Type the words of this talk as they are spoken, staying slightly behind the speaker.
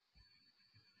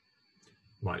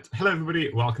Right. Hello,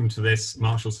 everybody. Welcome to this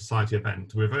Marshall Society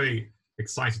event. We're very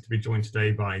excited to be joined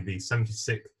today by the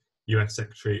 76th US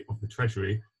Secretary of the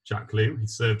Treasury, Jack Lew. He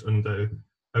served under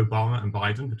Obama and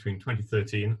Biden between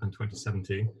 2013 and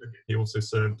 2017. He also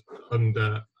served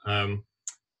under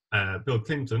Bill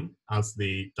Clinton as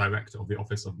the Director of the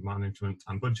Office of Management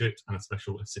and Budget and a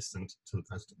Special Assistant to the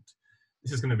President.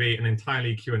 This is going to be an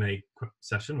entirely Q&A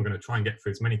session. We're going to try and get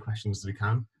through as many questions as we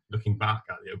can, looking back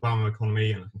at the Obama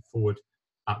economy and looking forward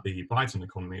at the Biden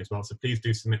economy as well. So please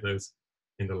do submit those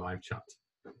in the live chat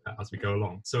as we go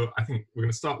along. So I think we're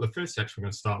going to start, the first section we're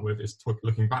going to start with is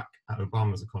looking back at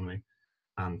Obama's economy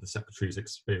and the Secretary's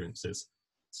experiences.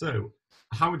 So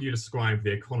how would you describe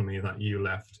the economy that you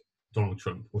left Donald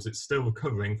Trump? Was it still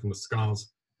recovering from the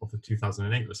scars of the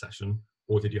 2008 recession,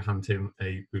 or did you hand him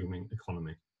a booming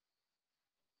economy?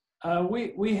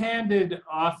 We handed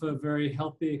off a very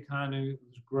healthy economy. It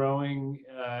was growing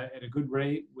at a good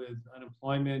rate with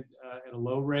unemployment at a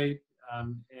low rate.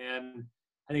 And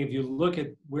I think if you look at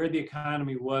where the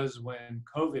economy was when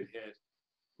COVID hit,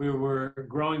 we were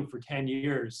growing for 10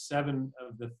 years.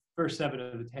 First seven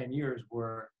of the 10 years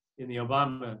were in the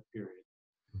Obama period.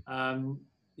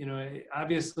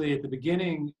 Obviously at the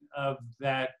beginning of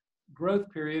that growth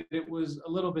period, it was a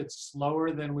little bit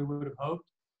slower than we would have hoped.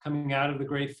 Coming out of the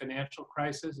great financial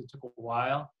crisis, it took a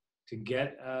while to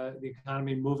get the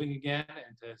economy moving again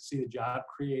and to see the job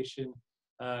creation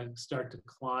start to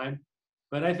climb.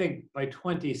 But I think by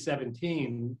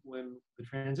 2017, when the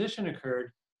transition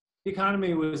occurred, the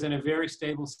economy was in a very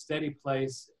stable, steady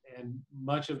place, and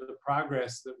much of the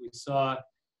progress that we saw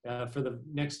for the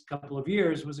next couple of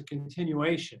years was a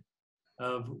continuation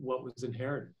of what was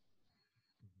inherited.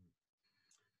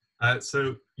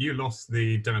 So you lost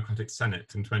the Democratic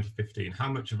Senate in 2015. How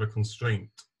much of a constraint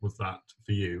was that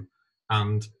for you?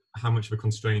 And how much of a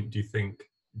constraint do you think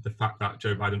the fact that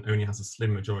Joe Biden only has a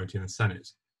slim majority in the Senate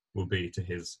will be to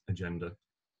his agenda?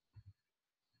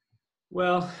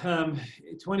 Well,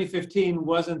 2015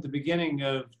 wasn't the beginning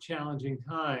of challenging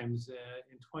times.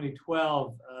 In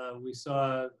 2012, we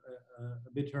saw a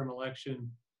midterm election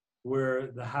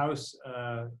where the House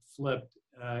flipped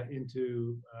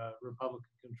into Republican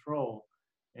control.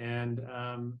 And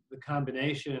the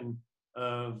combination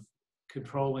of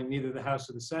controlling neither the House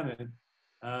or the Senate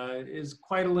is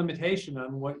quite a limitation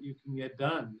on what you can get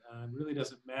done. It really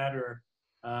doesn't matter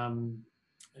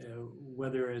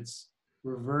whether it's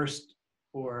reversed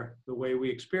or the way we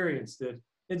experienced it.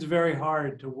 It's very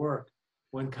hard to work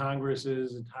when Congress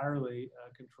is entirely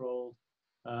controlled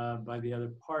by the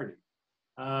other party.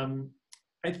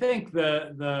 I think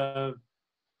the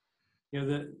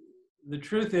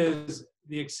truth is,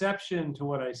 the exception to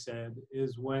what I said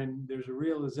is when there's a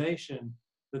realization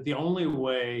that the only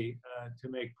way to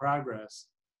make progress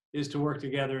is to work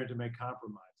together and to make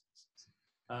compromises.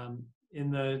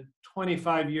 In the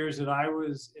 25 years that I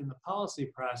was in the policy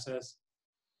process,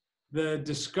 the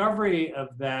discovery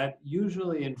of that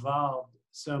usually involved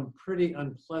some pretty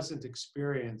unpleasant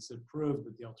experience that proved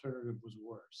that the alternative was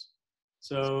worse.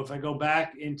 So if I go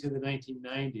back into the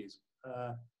 1990s,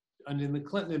 under the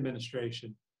Clinton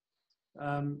administration,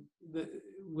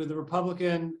 with the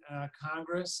Republican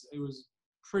Congress, it was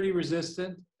pretty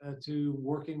resistant to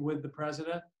working with the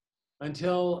president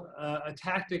until a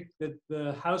tactic that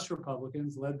the House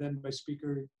Republicans, led then by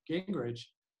Speaker Gingrich,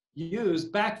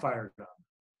 used backfired on them.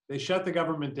 They shut the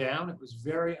government down. It was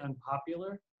very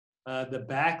unpopular. The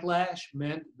backlash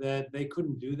meant that they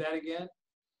couldn't do that again.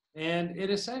 And it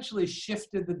essentially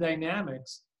shifted the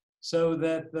dynamics so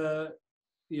that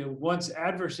once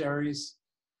adversaries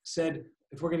said,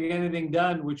 if we're going to get anything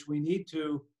done, which we need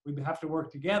to, we have to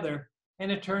work together.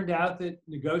 And it turned out that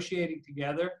negotiating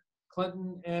together,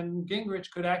 Clinton and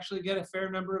Gingrich could actually get a fair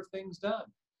number of things done,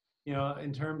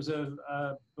 in terms of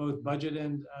both budget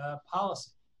and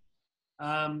policy.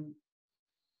 In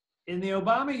the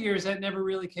Obama years, that never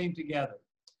really came together.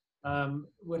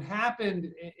 What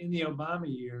happened in the Obama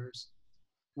years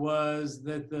was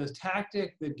that the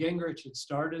tactic that Gingrich had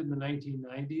started in the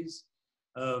 1990s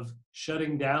of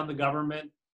shutting down the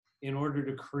government in order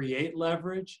to create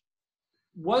leverage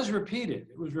was repeated.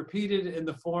 It was repeated in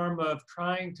the form of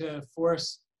trying to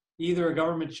force either a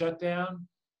government shutdown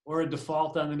or a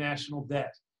default on the national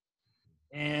debt.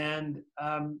 And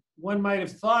one might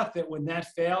have thought that when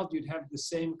that failed, you'd have the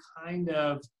same kind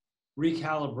of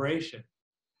recalibration.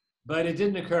 But it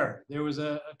didn't occur. There was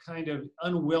a kind of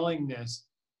unwillingness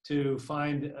to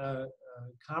find a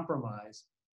compromise.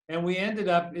 And we ended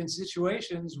up in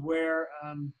situations where,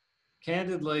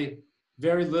 candidly,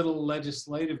 very little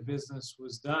legislative business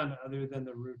was done other than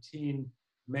the routine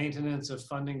maintenance of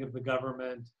funding of the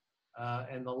government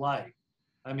and the like.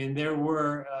 I mean, there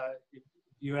were,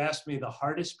 you asked me the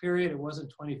hardest period, it wasn't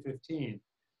 2015.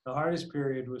 The hardest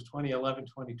period was 2011,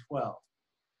 2012,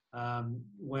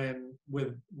 when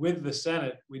with the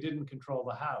Senate, we didn't control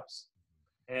the House.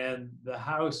 And the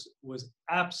House was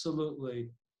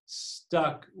absolutely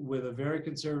stuck with a very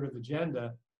conservative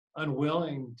agenda,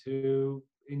 unwilling to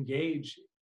engage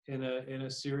in a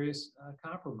serious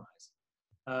compromise.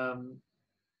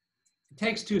 It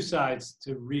takes two sides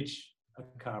to reach a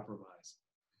compromise.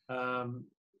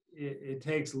 It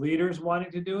takes leaders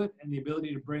wanting to do it and the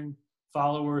ability to bring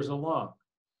followers along,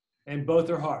 and both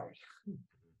are hard.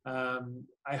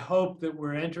 I hope that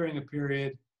we're entering a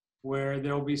period where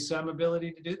there will be some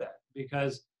ability to do that,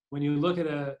 because when you look at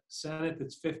a Senate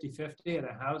that's 50-50 and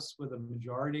a House with a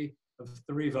majority of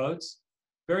 3 votes,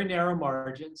 very narrow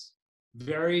margins,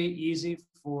 very easy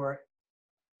for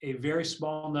a very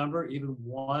small number, even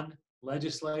one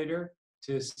legislator,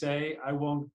 to say, I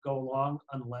won't go along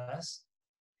unless.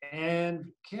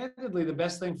 And candidly, the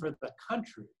best thing for the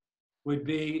country would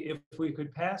be if we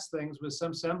could pass things with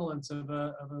some semblance of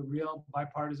a real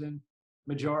bipartisan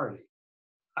majority.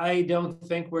 I don't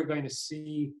think we're going to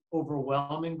see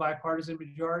overwhelming bipartisan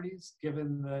majorities,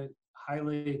 given the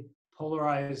highly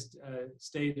polarized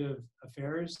state of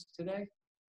affairs today.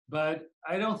 But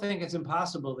I don't think it's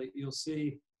impossible that you'll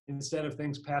see, instead of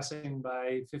things passing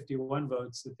by 51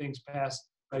 votes, that things pass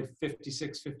by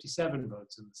 56, 57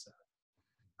 votes in the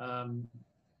Senate.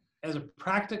 As a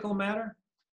practical matter,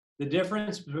 the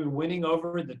difference between winning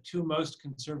over the 2 most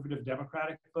conservative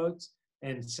Democratic votes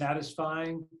and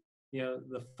satisfying,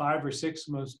 the 5 or 6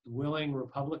 most willing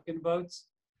Republican votes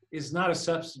is not a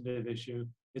substantive issue,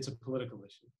 it's a political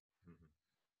issue.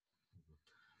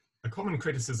 A common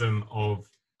criticism of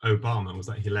Obama was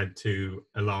that he led to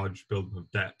a large buildup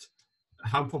of debt.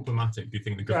 How problematic do you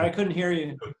think the government... I couldn't hear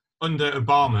you. Under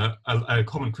Obama, a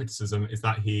common criticism is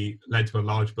that he led to a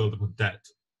large buildup of debt.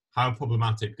 How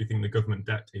problematic do you think the government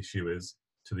debt issue is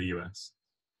to the US?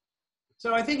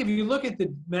 So I think if you look at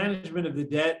the management of the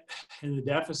debt and the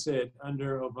deficit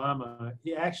under Obama,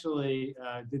 he actually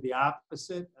did the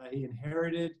opposite. He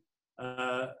inherited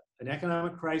an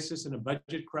economic crisis and a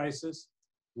budget crisis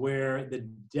where the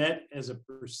debt as a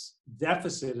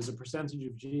deficit as a percentage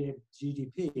of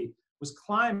GDP was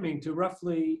climbing to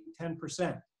roughly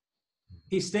 10%.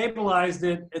 He stabilized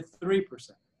it at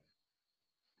 3%,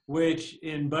 which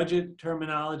in budget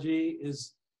terminology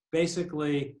is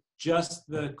basically just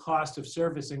the cost of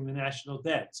servicing the national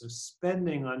debt. So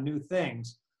spending on new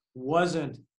things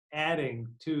wasn't adding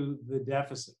to the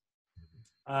deficit.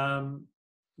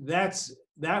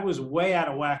 That was way out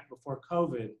of whack before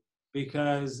COVID,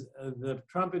 because the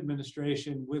Trump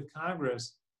administration with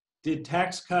Congress did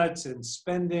tax cuts and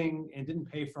spending and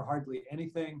didn't pay for hardly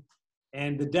anything.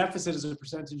 And the deficit as a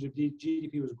percentage of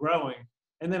GDP was growing.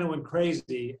 And then it went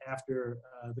crazy after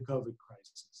the COVID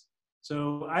crisis.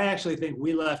 So I actually think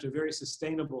we left a very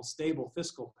sustainable, stable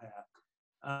fiscal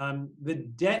path. The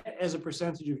debt as a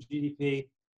percentage of GDP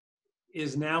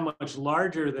is now much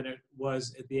larger than it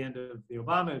was at the end of the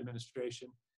Obama administration.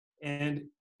 And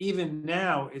even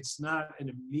now, it's not an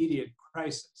immediate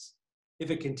crisis. If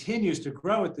it continues to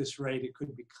grow at this rate, it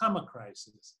could become a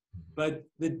crisis. But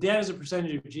the debt as a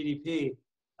percentage of GDP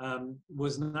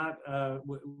was not,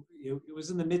 it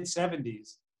was in the mid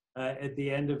 70s at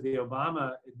the end of the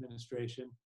Obama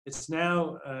administration. It's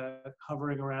now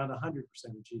hovering around 100%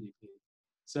 of GDP.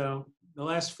 So the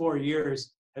last 4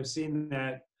 years have seen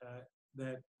that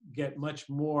get much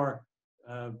more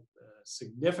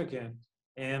significant.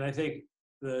 And I think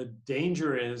the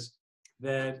danger is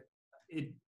that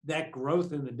that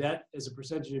growth in the debt as a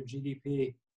percentage of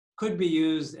GDP could be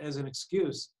used as an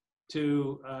excuse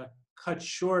to cut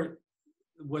short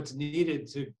what's needed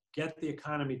to get the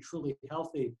economy truly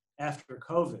healthy after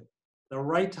COVID. The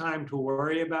right time to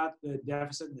worry about the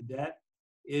deficit and the debt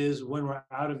is when we're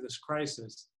out of this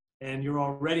crisis. And you're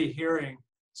already hearing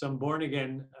some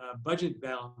born-again budget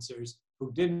balancers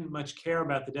who didn't much care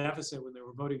about the deficit when they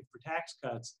were voting for tax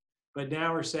cuts, but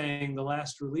now we're saying the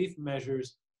last relief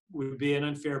measures would be an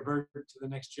unfair burden to the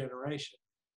next generation.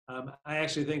 I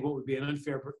actually think what would be an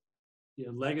unfair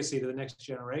legacy to the next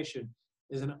generation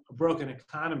is a broken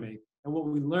economy. And what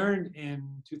we learned in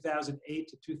 2008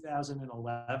 to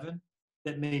 2011,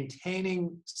 that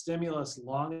maintaining stimulus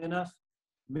long enough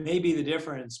may be the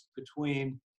difference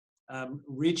between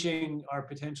reaching our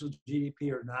potential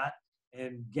GDP or not,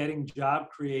 and getting job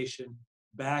creation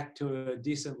back to a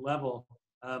decent level,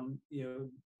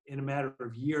 in a matter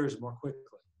of years more quickly.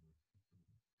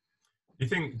 Do you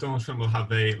think Donald Trump will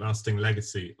have a lasting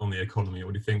legacy on the economy,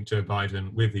 or do you think Joe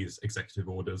Biden, with these executive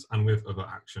orders and with other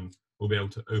action, will be able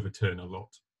to overturn a lot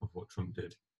of what Trump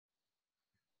did?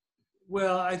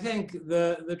 Well, I think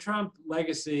the Trump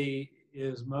legacy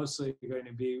is mostly going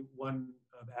to be one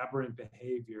of aberrant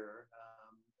behavior,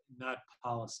 not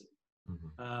policy.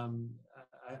 Mm-hmm.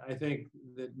 I think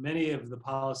that many of the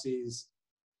policies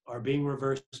are being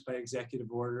reversed by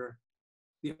executive order.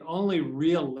 The only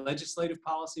real legislative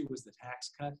policy was the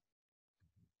tax cut.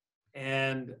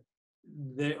 And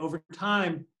over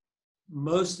time,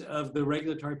 most of the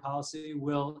regulatory policy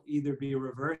will either be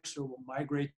reversed or will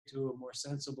migrate to a more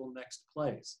sensible next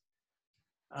place.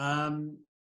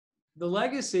 The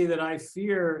legacy that I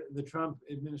fear the Trump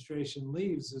administration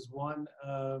leaves is one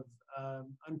of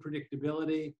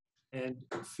unpredictability and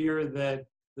fear that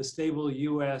the stable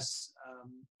U.S.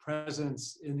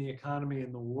 Presence in the economy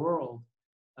and the world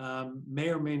may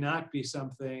or may not be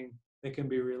something that can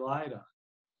be relied on.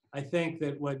 I think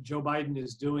that what Joe Biden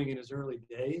is doing in his early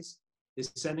days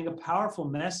is sending a powerful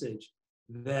message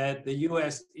that the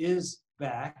U.S. is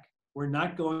back. We're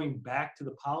not going back to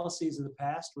the policies of the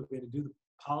past. We're going to do the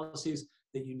policies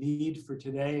that you need for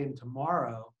today and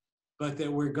tomorrow, but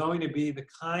that we're going to be the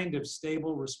kind of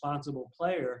stable, responsible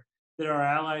player that our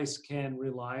allies can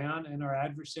rely on and our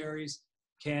adversaries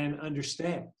can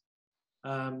understand.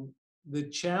 The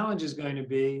challenge is going to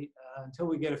be, until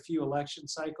we get a few election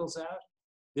cycles out,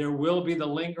 there will be the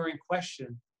lingering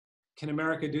question, can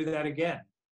America do that again?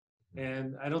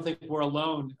 And I don't think we're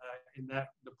alone in that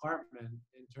department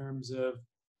in terms of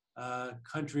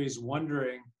countries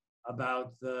wondering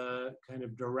about the kind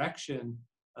of direction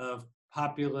of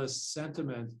populist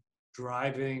sentiment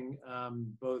driving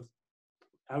both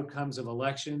outcomes of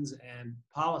elections and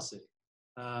policy.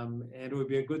 And it would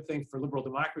be a good thing for liberal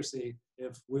democracy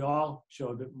if we all show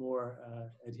a bit more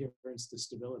adherence to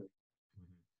stability.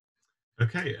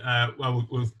 Okay, well,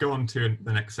 we'll go on to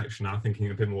the next section now,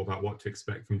 thinking a bit more about what to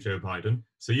expect from Joe Biden.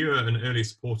 So you were an early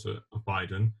supporter of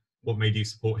Biden. What made you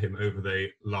support him over the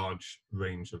large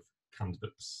range of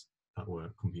candidates that were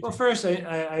competing? Well, first,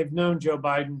 I've known Joe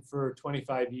Biden for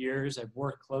 25 years. I've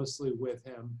worked closely with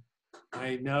him.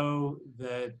 I know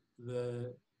that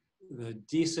the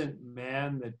decent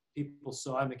man that people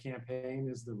saw in the campaign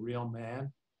is the real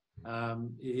man.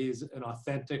 He's an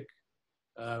authentic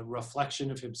reflection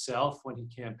of himself when he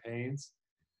campaigns.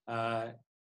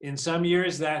 In some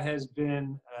years, that has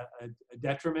been a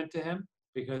detriment to him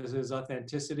because his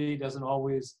authenticity doesn't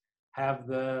always have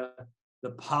the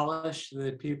polish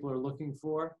that people are looking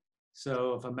for.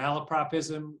 So if a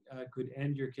malapropism could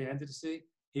end your candidacy,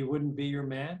 he wouldn't be your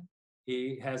man.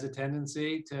 He has a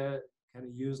tendency to kind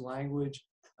of use language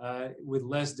with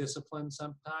less discipline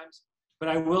sometimes. But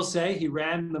I will say he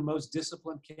ran the most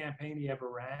disciplined campaign he ever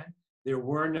ran. There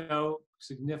were no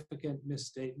significant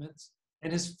misstatements.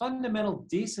 And his fundamental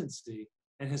decency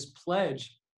and his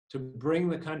pledge to bring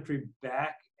the country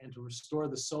back and to restore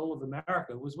the soul of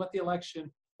America was what the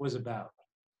election was about.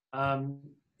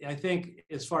 I think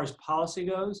as far as policy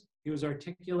goes, he was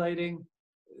articulating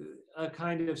a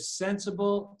kind of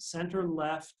sensible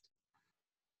center-left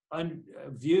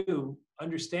view,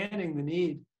 understanding the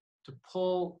need to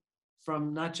pull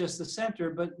from not just the center,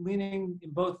 but leaning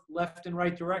in both left and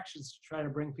right directions to try to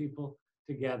bring people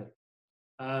together.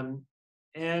 And,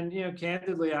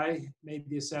 candidly, I made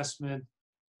the assessment,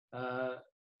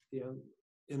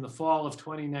 in the fall of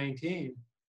 2019,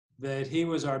 that he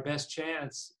was our best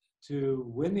chance to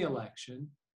win the election.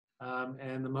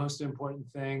 And the most important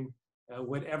thing,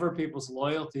 whatever people's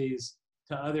loyalties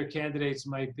to other candidates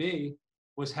might be,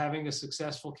 was having a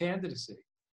successful candidacy.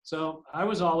 So I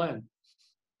was all in.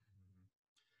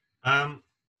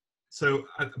 So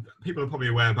people are probably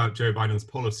aware about Joe Biden's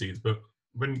policies, but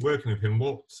when working with him,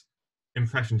 what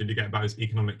impression did you get about his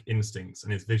economic instincts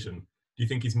and his vision? Do you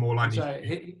think he's more likely?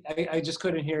 I'm sorry, I just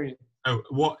couldn't hear you. Oh,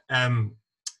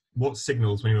 what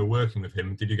signals when you were working with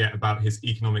him did you get about his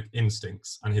economic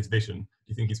instincts and his vision? Do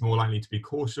you think he's more likely to be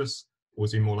cautious, or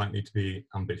is he more likely to be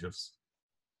ambitious?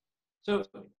 So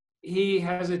he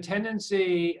has a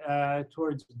tendency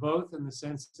towards both, in the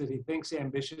sense that he thinks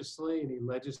ambitiously and he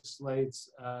legislates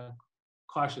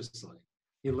cautiously.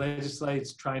 He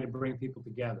legislates trying to bring people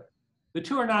together. The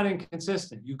two are not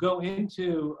inconsistent. You go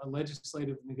into a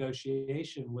legislative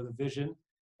negotiation with a vision,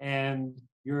 and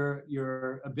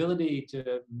your ability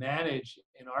to manage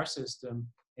in our system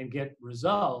and get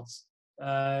results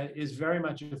is very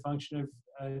much a function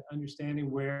of understanding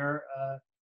where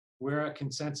a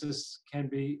consensus can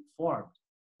be formed,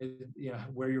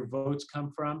 where your votes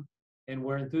come from and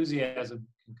where enthusiasm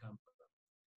can come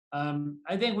from.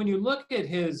 I think when you look at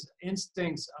his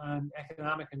instincts on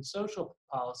economic and social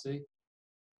policy,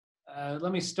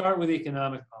 let me start with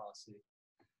economic policy.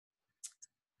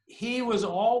 He was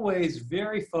always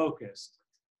very focused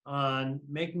on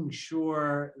making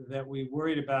sure that we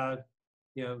worried about,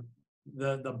 you know,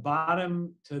 the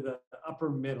bottom to the upper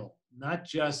middle, not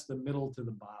just the middle to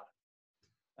the bottom.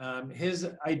 His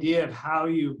idea of how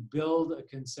you build a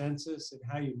consensus and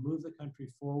how you move the country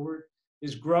forward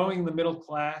is growing the middle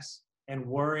class and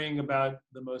worrying about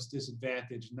the most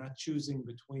disadvantaged, not choosing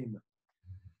between them.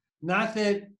 Not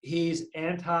that he's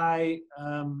anti-business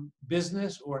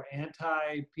or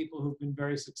anti-people who've been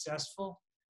very successful,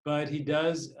 but he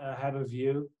does have a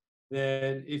view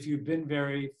that if you've been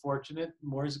very fortunate,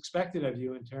 more is expected of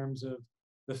you in terms of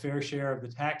the fair share of the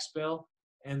tax bill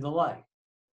and the like.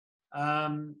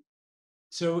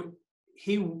 So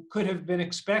he could have been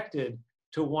expected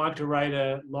to want to write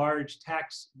a large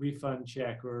tax refund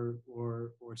check or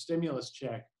stimulus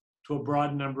check to a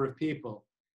broad number of people.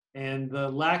 And the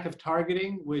lack of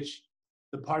targeting, which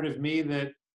the part of me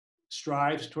that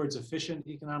strives towards efficient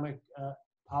economic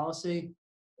policy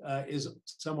is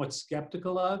somewhat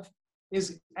skeptical of,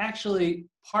 is actually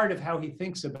part of how he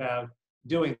thinks about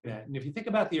doing that. And if you think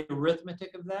about the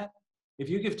arithmetic of that, if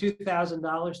you give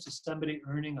 $2,000 to somebody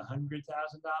earning $100,000,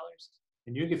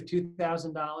 and you give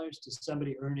 $2,000 to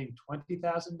somebody earning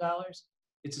 $20,000,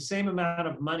 it's the same amount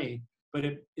of money, but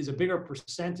it is a bigger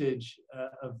percentage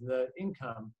of the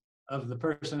income of the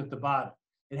person at the bottom.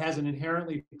 It has an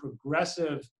inherently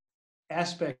progressive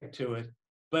aspect to it,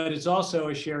 but it's also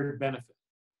a shared benefit.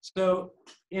 So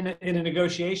in a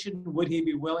negotiation, would he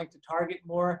be willing to target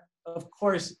more? Of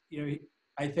course,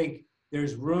 I think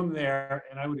there's room there,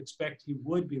 and I would expect he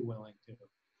would be willing to.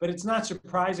 But it's not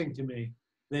surprising to me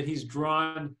that he's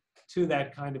drawn to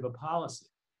that kind of a policy.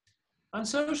 On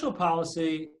social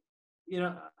policy,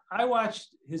 I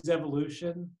watched his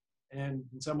evolution and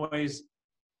in some ways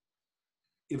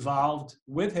evolved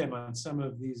with him on some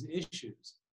of these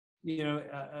issues.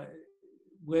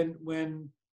 When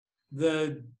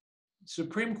the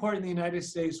Supreme Court in the United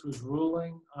States was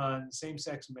ruling on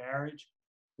same-sex marriage,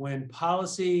 when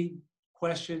policy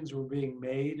questions were being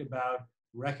made about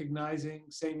recognizing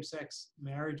same-sex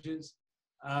marriages,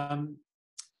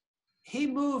 he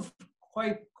moved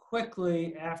quite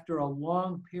quickly after a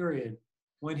long period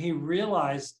when he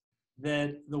realized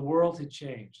that the world had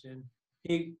changed. And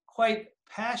he quite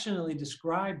passionately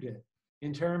described it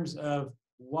in terms of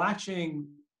watching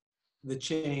the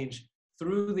change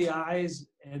through the eyes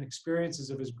and experiences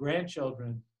of his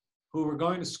grandchildren who were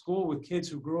going to school with kids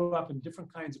who grew up in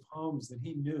different kinds of homes than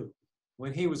he knew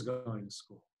when he was going to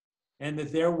school. And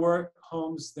that there were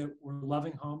homes that were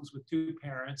loving homes with two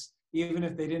parents, even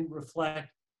if they didn't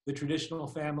reflect the traditional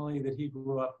family that he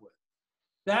grew up with.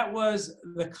 That was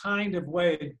the kind of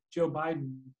way Joe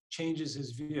Biden changes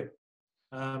his view.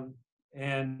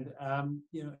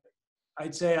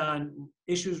 I'd say on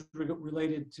issues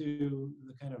related to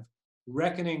the kind of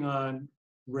reckoning on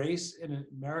race in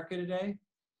America today,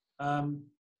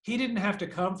 he didn't have to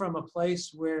come from a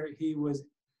place where he was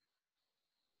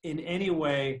in any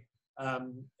way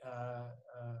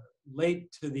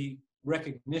late to the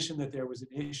recognition that there was an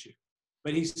issue.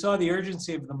 But he saw the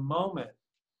urgency of the moment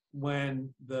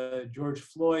when the George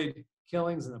Floyd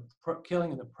killings and the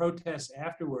killing and the protests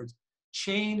afterwards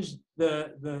changed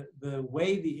the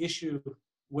way the issue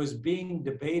was being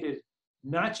debated,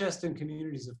 not just in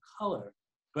communities of color,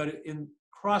 but in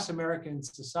across American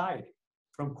society,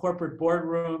 from corporate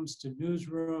boardrooms to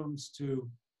newsrooms to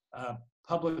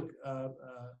public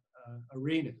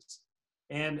arenas.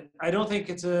 And I don't think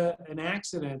it's an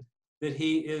accident that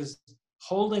he is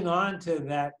holding on to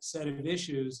that set of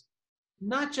issues,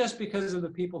 not just because of the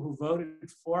people who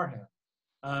voted for him,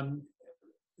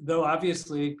 though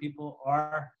obviously people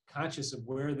are conscious of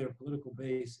where their political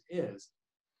base is.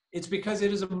 It's because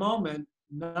it is a moment,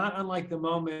 not unlike the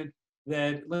moment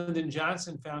that Lyndon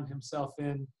Johnson found himself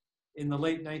in the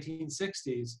late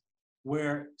 1960s,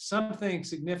 where something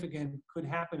significant could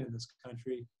happen in this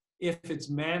country if it's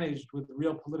managed with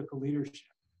real political leadership.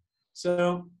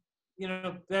 So,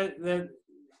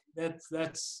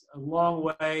 that's a long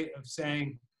way of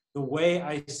saying the way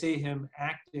I see him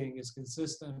acting is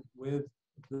consistent with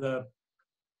the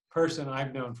person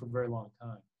I've known for a very long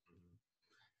time.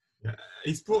 Yeah,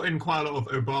 he's brought in quite a lot of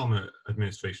Obama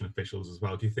administration officials as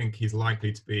well. Do you think he's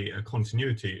likely to be a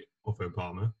continuity of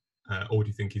Obama, or do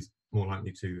you think he's more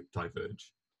likely to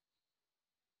diverge?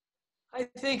 I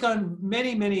think on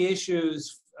many, many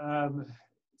issues,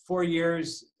 4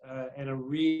 years and a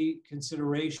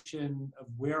reconsideration of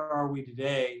where are we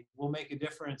today will make a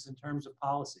difference in terms of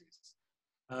policies.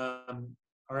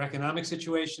 Our economic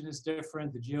situation is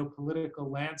different. The geopolitical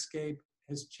landscape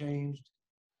has changed.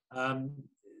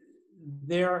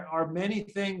 There are many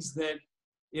things that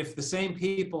if the same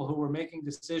people who were making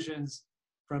decisions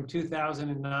from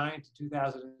 2009 to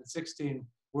 2016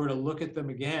 were to look at them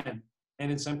again,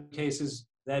 and in some cases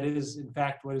that is in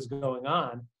fact what is going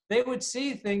on, they would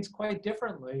see things quite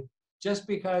differently just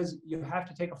because you have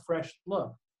to take a fresh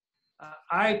look.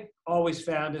 I always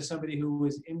found, as somebody who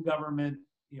was in government,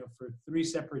 for 3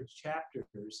 separate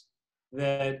chapters,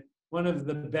 that one of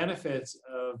the benefits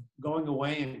of going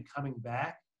away and coming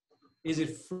back is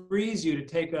it frees you to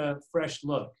take a fresh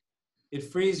look. It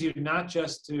frees you not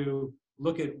just to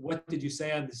look at what did you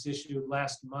say on this issue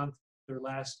last month or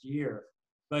last year,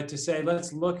 but to say,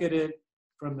 let's look at it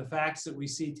from the facts that we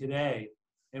see today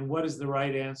and what is the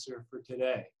right answer for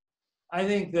today. I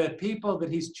think the people that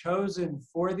he's chosen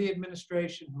for the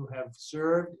administration who have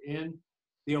served in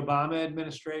the Obama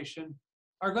administration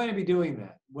are going to be doing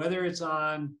that, whether it's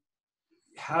on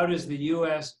how does the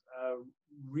U.S.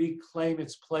 Reclaim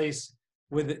its place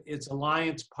with its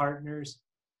alliance partners,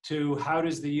 to how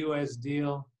does the U.S.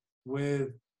 deal with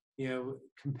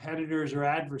competitors or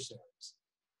adversaries.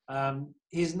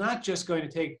 He's not just going to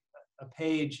take a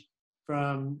page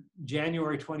from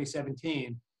January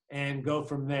 2017 and go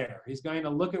from there. He's going to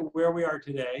look at where we are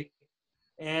today.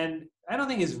 And I don't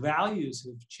think his values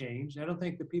have changed. I don't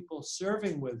think the people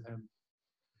serving with him,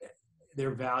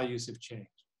 their values have changed.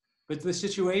 But the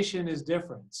situation is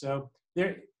different. So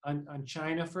on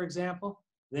China, for example,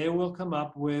 they will come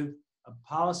up with a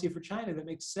policy for China that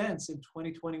makes sense in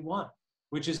 2021,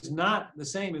 which is not the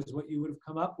same as what you would have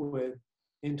come up with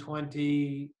in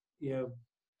 2013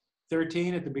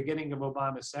 at the beginning of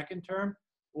Obama's second term,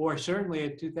 or certainly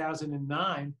in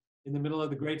 2009 in the middle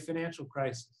of the great financial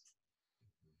crisis.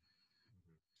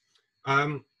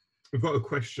 We've got a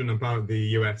question about the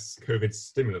US COVID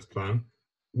stimulus plan.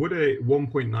 Would a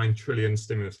 1.9 trillion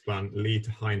stimulus plan lead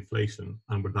to high inflation,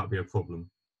 and would that be a problem?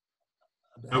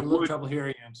 I had a little trouble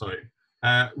hearing you. Sorry.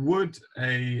 Would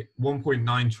a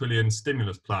 1.9 trillion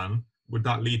stimulus plan, would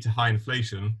that lead to high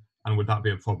inflation, and would that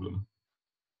be a problem?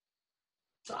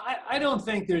 So I don't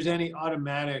think there's any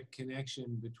automatic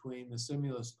connection between the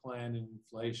stimulus plan and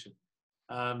inflation,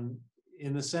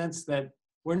 in the sense that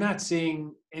we're not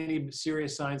seeing any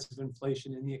serious signs of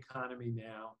inflation in the economy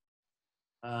now.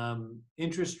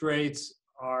 Interest rates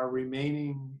are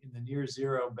remaining in the near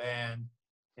zero band,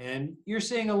 and you're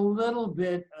seeing a little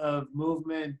bit of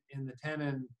movement in the 10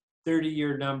 and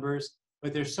 30-year numbers,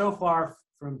 but they're so far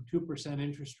from 2%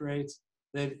 interest rates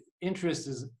that interest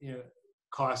is,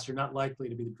 costs are not likely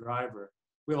to be the driver.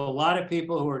 We have a lot of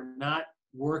people who are not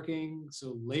working,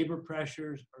 so labor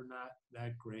pressures are not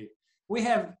that great. We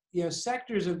have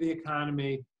sectors of the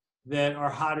economy that are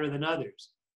hotter than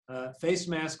others. Face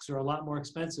masks are a lot more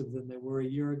expensive than they were a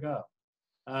year ago.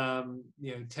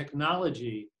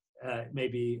 Technology may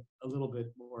be a little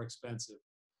bit more expensive,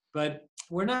 but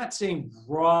we're not seeing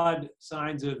broad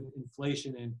signs of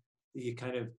inflation in the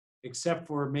except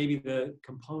for maybe the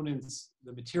components,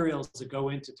 the materials that go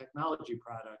into technology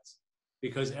products,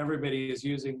 because everybody is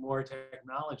using more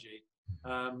technology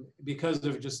because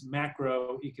of just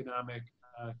macroeconomic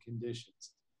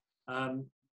conditions.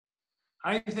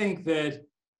 I think that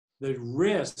the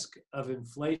risk of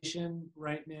inflation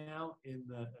right now in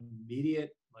the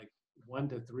immediate 1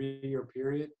 to 3 year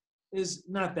period is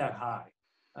not that high.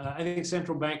 I think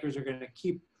central bankers are going to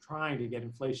keep trying to get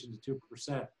inflation to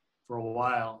 2% for a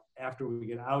while after we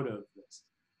get out of this.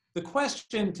 The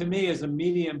question to me is a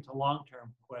medium to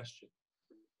long-term question.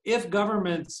 If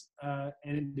governments and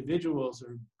individuals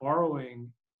are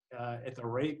borrowing at the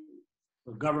rate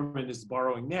the government is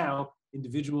borrowing now,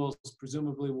 individuals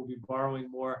presumably will be borrowing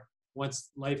more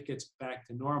once life gets back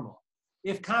to normal.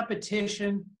 If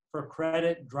competition for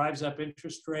credit drives up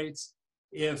interest rates,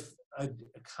 if an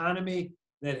economy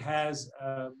that has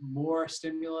more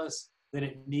stimulus than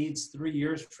it needs 3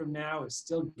 years from now is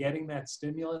still getting that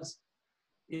stimulus,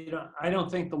 I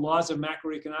don't think the laws of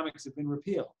macroeconomics have been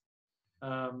repealed.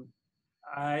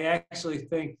 I actually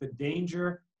think the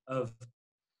danger of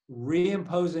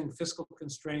reimposing fiscal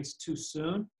constraints too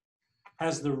soon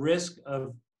has the risk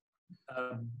of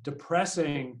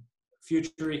depressing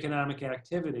future economic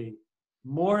activity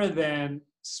more than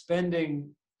spending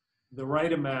the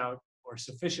right amount or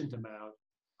sufficient amount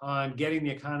on getting the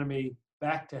economy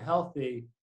back to healthy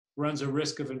runs a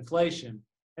risk of inflation.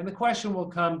 And the question will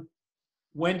come,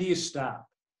 when do you stop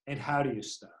and how do you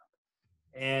stop?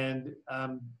 And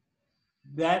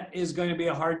that is going to be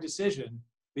a hard decision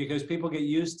because people get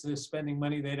used to spending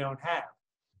money they don't have.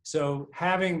 So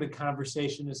having the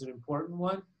conversation is an important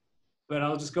one, but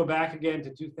I'll just go back again to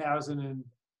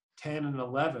 2010 and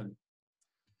 11.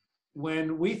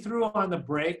 When we threw on the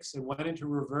brakes and went into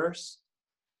reverse,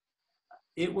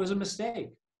 it was a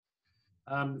mistake.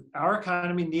 Our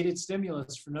economy needed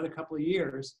stimulus for another couple of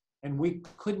years, and we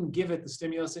couldn't give it the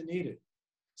stimulus it needed.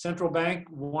 Central bank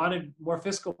wanted more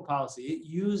fiscal policy. It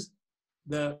used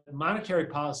the monetary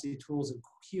policy tools in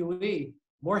QE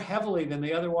more heavily than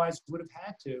they otherwise would have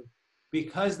had to,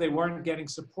 because they weren't getting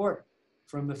support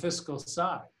from the fiscal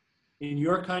side. In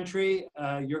your country,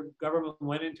 your government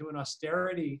went into an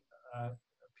austerity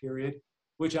period,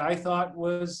 which I thought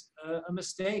was a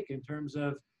mistake in terms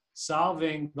of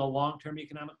solving the long-term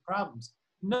economic problems,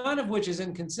 none of which is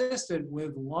inconsistent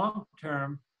with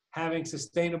long-term having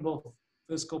sustainable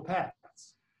fiscal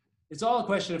paths. It's all a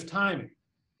question of timing.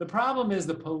 The problem is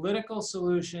the political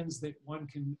solutions that one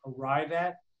can arrive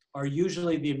at are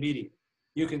usually the immediate.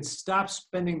 You can stop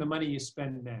spending the money you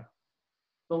spend now.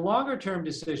 The longer-term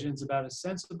decisions about a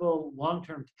sensible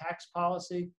long-term tax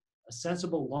policy, a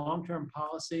sensible long-term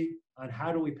policy on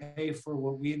how do we pay for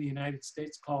what we in the United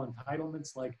States call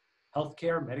entitlements like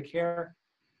healthcare, Medicare,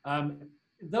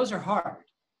 those are hard.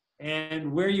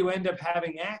 And where you end up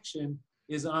having action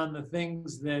is on the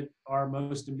things that are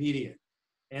most immediate.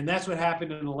 And that's what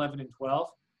happened in 11 and 12.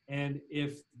 And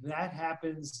if that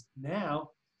happens now,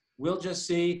 we'll just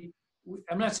see,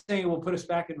 I'm not saying it will put us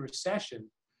back in recession,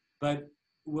 but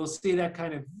we'll see that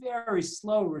kind of very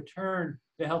slow return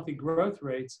to healthy growth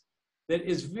rates that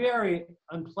is very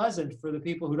unpleasant for the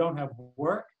people who don't have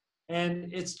work.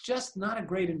 And it's just not a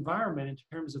great environment in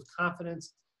terms of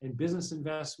confidence and business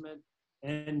investment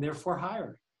and therefore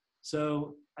hiring.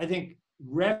 So I think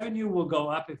revenue will go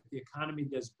up if the economy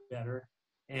does better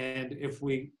and if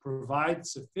we provide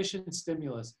sufficient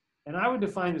stimulus. And I would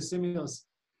define the stimulus,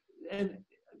 and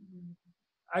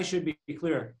I should be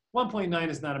clear, 1.9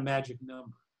 is not a magic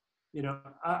number. You know,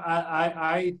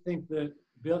 I think that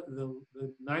the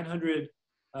 $900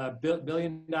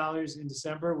 billion in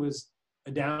December was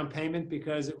a down payment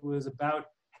because it was about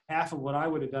half of what I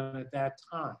would have done at that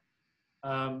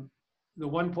time. The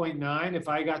 1.9, if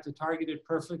I got to target it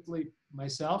perfectly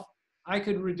myself, I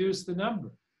could reduce the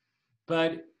number.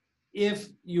 But if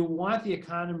you want the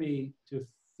economy to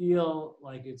feel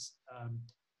like it's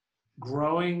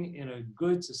growing in a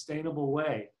good, sustainable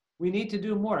way, we need to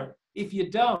do more. If you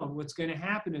don't, what's going to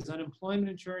happen is unemployment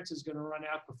insurance is going to run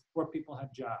out before people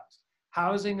have jobs.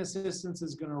 Housing assistance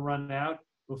is going to run out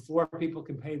before people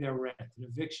can pay their rent, and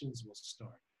evictions will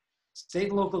start. State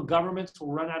and local governments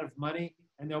will run out of money,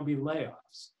 and there'll be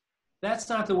layoffs. That's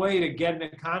not the way to get an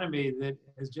economy that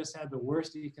has just had the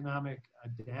worst economic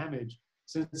damage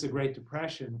since the Great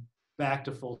Depression back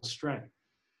to full strength,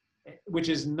 which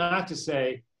is not to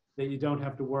say that you don't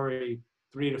have to worry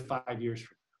 3 to 5 years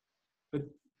from now. But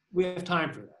we have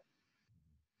time for that.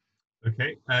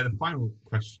 Okay, the final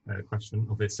question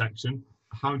of this section.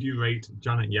 How do you rate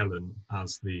Janet Yellen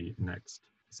as the next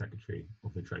Secretary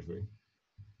of the Treasury?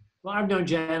 Well, I've known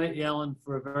Janet Yellen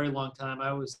for a very long time.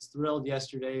 I was thrilled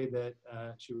yesterday that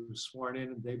she was sworn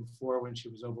in the day before when she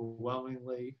was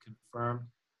overwhelmingly confirmed.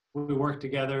 We worked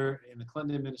together in the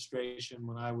Clinton administration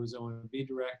when I was OMB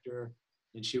director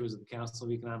and she was at the Council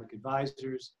of Economic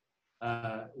Advisors.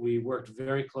 We worked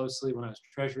very closely when I was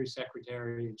Treasury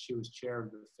Secretary and she was chair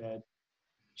of the Fed.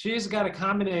 She's got a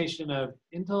combination of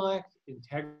intellect,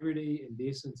 integrity, and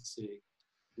decency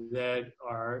that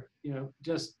are, you know,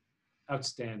 just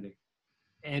outstanding.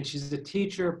 And she's a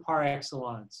teacher par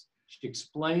excellence. She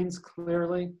explains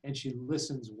clearly and she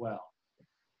listens well.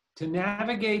 To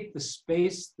navigate the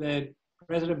space that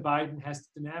President Biden has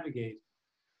to navigate,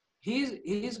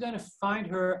 he's going to find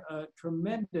her a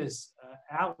tremendous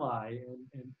ally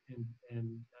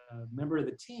and member of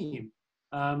the team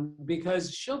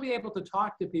because she'll be able to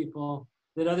talk to people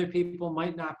that other people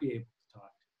might not be able to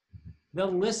talk to.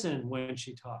 They'll listen when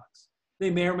she talks. They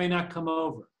may or may not come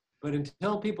over, but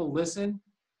until people listen,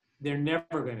 they're never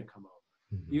going to come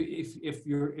over. If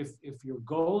your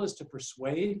goal is to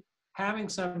persuade, having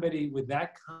somebody with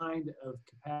that kind of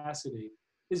capacity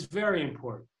is very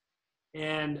important.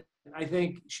 And I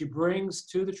think she brings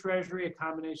to the Treasury a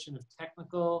combination of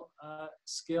technical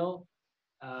skill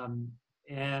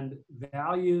and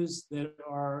values that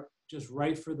are just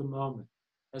right for the moment.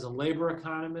 As a labor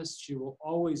economist, she will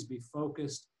always be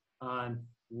focused on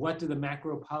what do the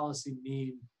macro policy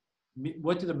mean?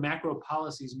 What do the macro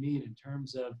policies mean in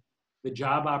terms of the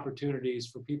job opportunities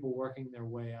for people working their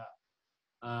way up?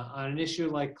 On an issue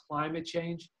like climate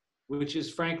change, which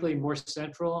is frankly more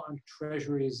central on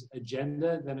Treasury's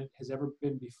agenda than it has ever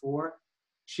been before,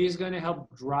 she's going to help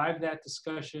drive that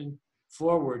discussion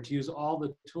forward to use all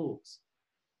the tools.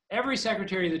 Every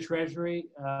Secretary of the Treasury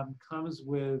comes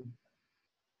with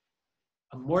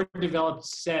a more developed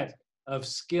set of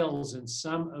skills in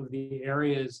some of the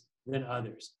areas than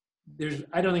others.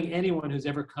 I don't think anyone who's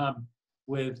ever come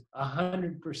with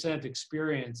 100%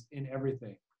 experience in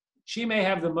everything. She may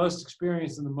have the most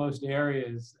experience in the most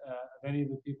areas of any of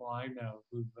the people I know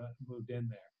who've moved in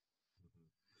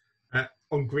there.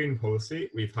 On green policy,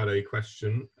 we've had a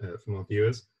question from our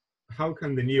viewers. How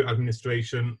can the new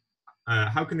administration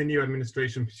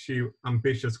pursue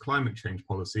ambitious climate change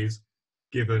policies,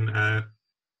 given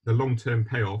the long-term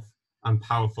payoff and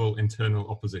powerful internal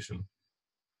opposition?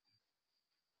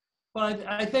 Well,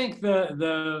 I think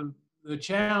the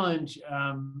challenge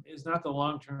is not the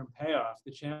long-term payoff.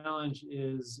 The challenge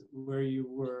is where you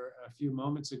were a few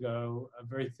moments ago, a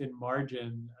very thin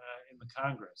margin in the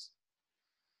Congress.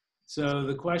 So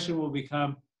the question will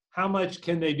become, how much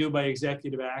can they do by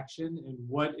executive action, and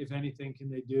what, if anything, can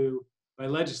they do by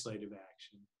legislative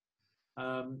action?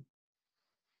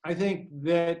 I think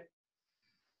that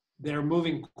they're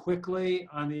moving quickly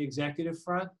on the executive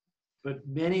front, but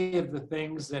many of the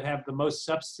things that have the most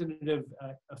substantive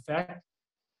effect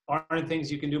aren't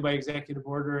things you can do by executive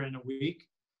order in a week.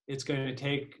 It's going to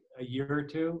take a year or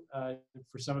two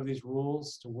for some of these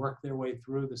rules to work their way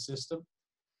through the system.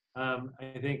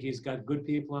 I think he's got good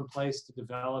people in place to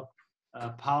develop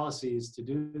policies to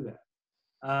do that.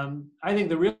 I think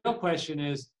the real question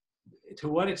is, to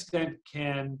what extent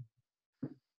can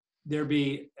there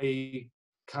be a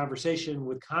conversation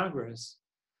with Congress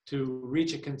to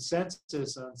reach a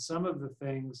consensus on some of the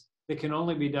things that can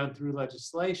only be done through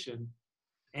legislation,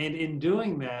 and in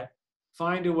doing that,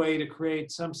 find a way to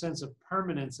create some sense of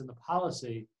permanence in the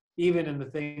policy, even in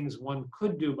the things one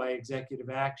could do by executive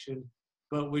action,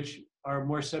 but which are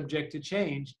more subject to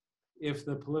change if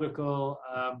the political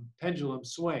pendulum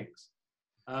swings.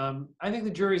 I think the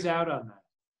jury's out on that.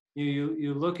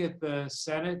 You look at the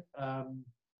Senate,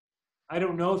 I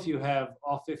don't know if you have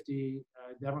all 50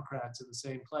 Democrats in the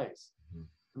same place.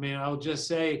 I mean, I'll just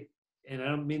say, and I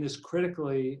don't mean this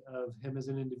critically of him as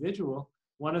an individual,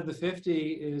 one of the 50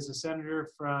 is a senator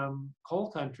from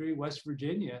coal country, West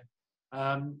Virginia,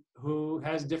 who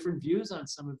has different views on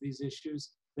some of these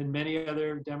issues than many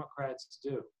other Democrats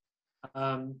do.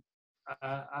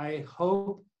 I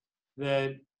hope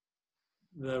that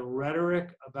the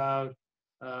rhetoric about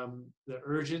the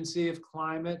urgency of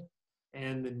climate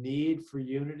and the need for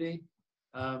unity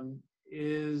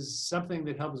is something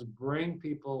that helps bring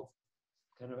people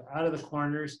kind of out of the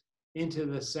corners into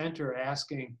the center,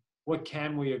 asking, what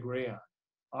can we agree on?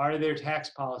 Are there tax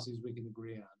policies we can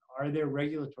agree on? Are there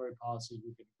regulatory policies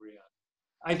we can agree on?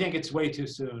 I think it's way too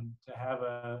soon to have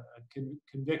a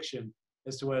conviction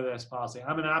as to whether that's policy.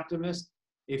 I'm an optimist.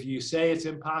 If you say it's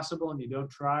impossible and you don't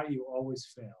try, you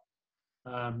always fail.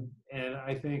 And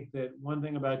I think that one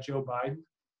thing about Joe Biden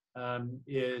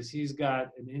is he's got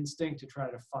an instinct to try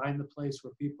to find the place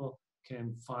where people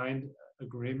can find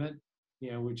agreement,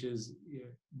 which is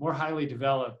more highly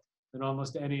developed than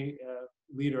almost any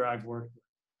leader I've worked with.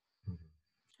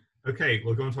 Okay,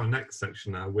 we'll go on to our next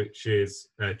section now, which is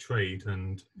trade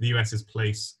and the US's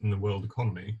place in the world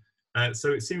economy.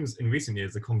 So it seems in recent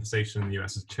years, the conversation in the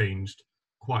US has changed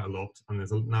quite a lot, and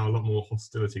there's now a lot more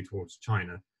hostility towards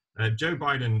China. Joe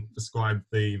Biden described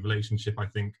the relationship, I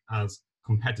think, as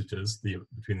competitors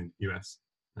between the US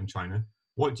and China.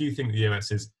 What do you think the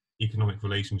US's economic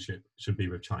relationship should be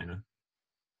with China?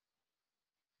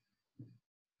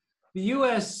 The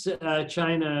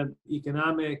US-China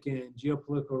economic and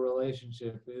geopolitical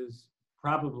relationship is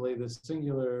probably the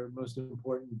singular most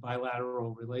important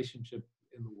bilateral relationship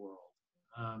in the world.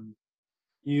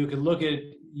 You can look at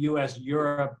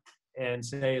US-Europe and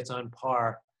say it's on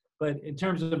par, but in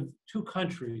terms of two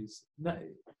countries,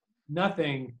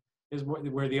 nothing is more,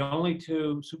 we're the only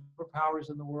two superpowers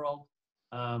in the world,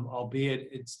 albeit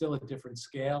it's still at different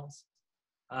scales,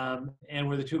 and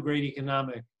we're the two great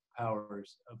economic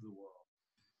powers of the world.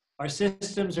 Our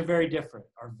systems are very different.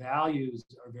 Our values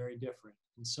are very different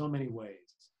in so many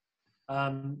ways.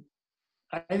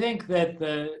 I think that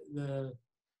the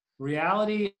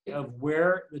reality of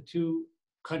where the two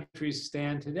countries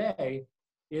stand today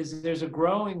is there's a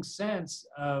growing sense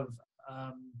of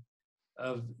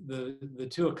the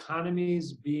two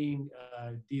economies being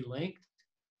delinked,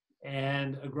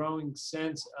 and a growing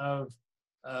sense of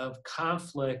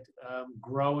conflict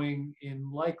growing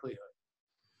in likelihood.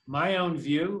 My own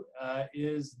view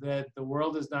is that the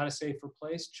world is not a safer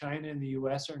place. China and the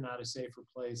US are not a safer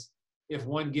place if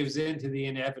one gives in to the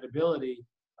inevitability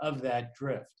of that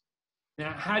drift.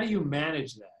 Now, how do you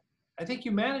manage that? I think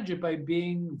you manage it by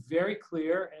being very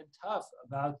clear and tough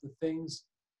about the things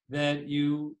that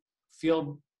you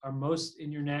feel are most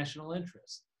in your national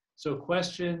interest. So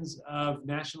questions of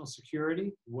national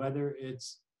security, whether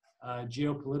it's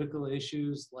geopolitical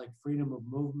issues like freedom of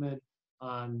movement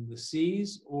on the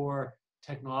seas, or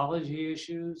technology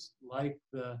issues like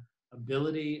the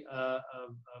ability of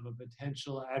a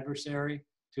potential adversary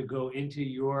to go into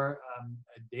your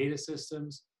data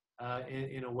systems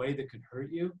in a way that could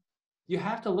hurt you. You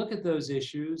have to look at those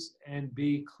issues and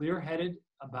be clear-headed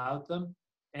about them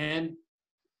and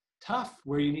tough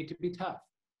where you need to be tough.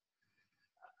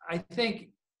 I think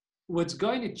what's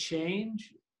going to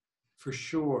change for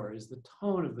sure is the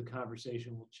tone of the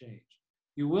conversation will change.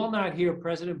 You will not hear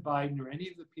President Biden or any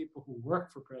of the people who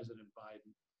work for President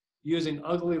Biden using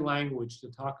ugly language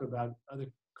to talk about other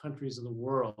countries of the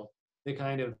world. They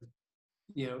kind of,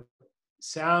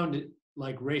 sound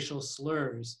like racial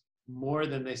slurs more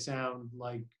than they sound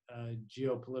like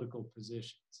geopolitical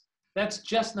positions. That's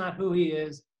just not who he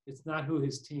is. It's not who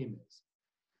his team is.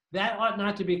 That ought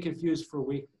not to be confused for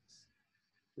weakness,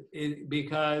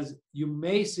 because you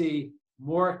may see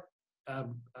more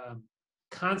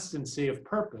constancy of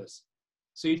purpose.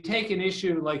 So you take an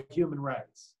issue like human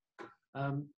rights.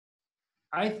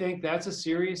 I think that's a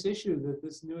serious issue that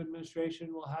this new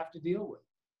administration will have to deal with.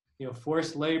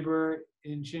 Forced labor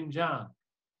in Xinjiang,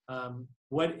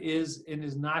 what is and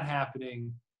is not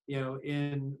happening,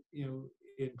 in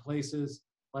places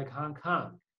like Hong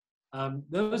Kong.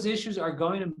 Those issues are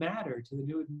going to matter to the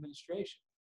new administration.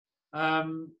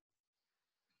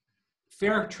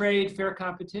 Fair trade, fair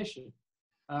competition.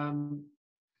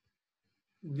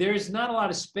 There's not a lot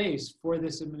of space for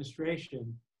this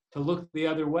administration to look the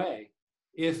other way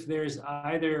if there's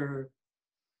either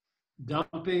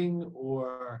dumping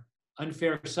or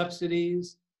unfair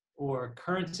subsidies or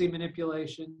currency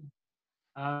manipulation.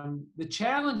 The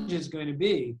challenge is going to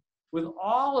be, with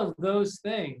all of those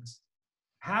things,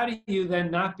 how do you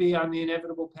then not be on the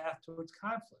inevitable path towards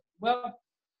conflict? Well,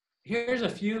 here's a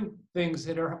few things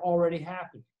that are already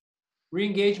happening.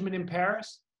 Re-engagement in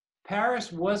Paris.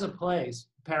 Paris was a place,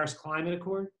 Paris Climate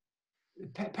Accord.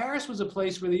 Paris was a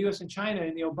place where the US and China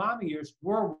in the Obama years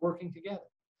were working together.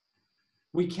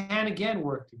 We can again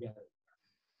work together.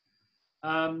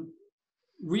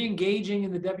 Re-engaging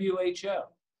in the WHO.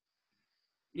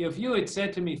 If you had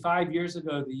said to me 5 years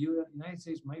ago the United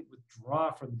States might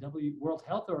withdraw from the World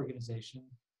Health Organization,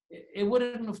 it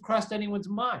wouldn't have crossed anyone's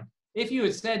mind. If you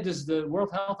had said, does the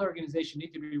World Health Organization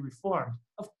need to be reformed?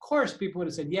 Of course, people would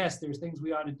have said, yes, there's things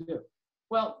we ought to do.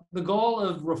 Well, the goal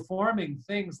of reforming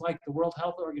things like the World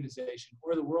Health Organization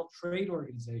or the World Trade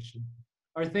Organization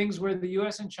are things where the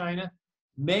US and China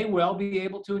may well be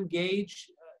able to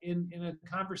engage in a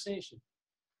conversation.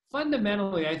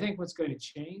 Fundamentally, I think what's going to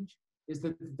change is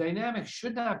that the dynamic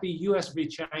should not be US v.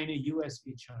 China, US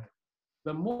v. China.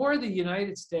 The more the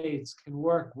United States can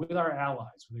work with our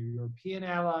allies, with our European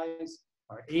allies,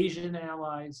 our Asian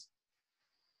allies,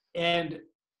 and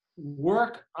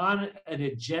work on an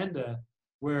agenda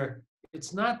where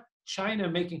it's not China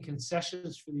making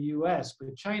concessions for the US,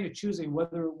 but China choosing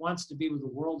whether it wants to be with the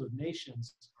world of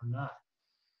nations or not,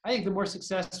 I think the more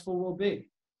successful we'll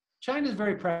be. China is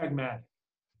very pragmatic.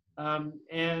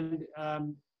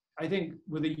 I think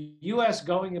with the US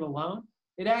going it alone,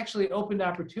 it actually opened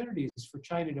opportunities for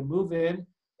China to move in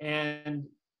and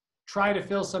try to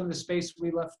fill some of the space we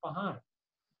left behind.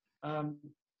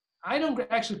 I don't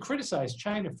actually criticize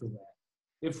China for that.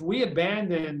 If we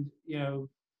abandoned, the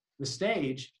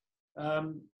stage,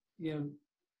 it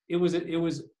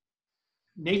was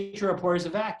nature abhors a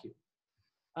vacuum.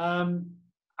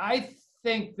 I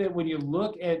think that when you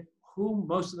look at who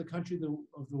most of the countries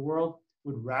of the world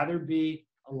would rather be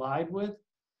allied with,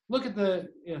 look at the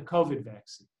COVID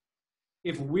vaccine.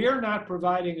 If we're not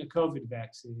providing a COVID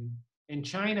vaccine and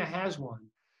China has one,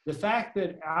 the fact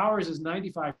that ours is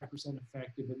 95%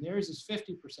 effective and theirs is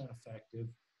 50% effective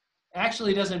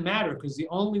actually doesn't matter, because the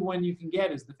only one you can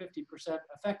get is the 50%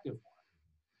 effective one.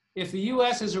 If the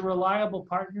US is a reliable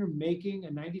partner making a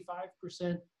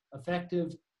 95%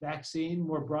 effective vaccine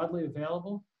more broadly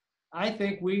available, I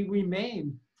think we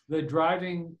remain the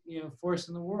driving force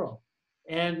in the world.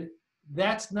 And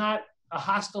that's not a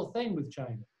hostile thing with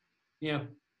China.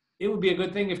 It would be a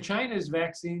good thing if China's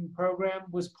vaccine program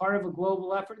was part of a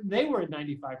global effort and they were at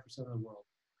 95% of the world.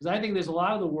 Because I think there's a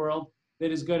lot of the world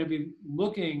that is going to be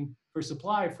looking for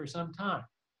supply for some time.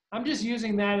 I'm just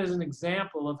using that as an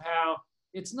example of how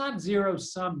it's not zero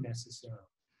sum necessarily.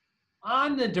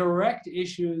 On the direct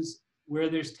issues where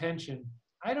there's tension,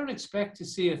 I don't expect to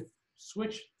see a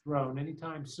switch thrown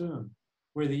anytime soon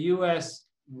where the US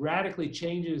radically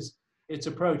changes its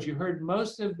approach. You heard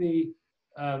most of the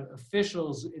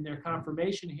officials in their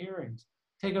confirmation hearings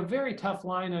take a very tough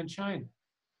line on China.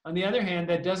 On the other hand,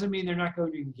 that doesn't mean they're not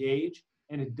going to engage,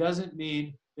 and it doesn't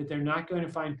mean that they're not going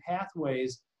to find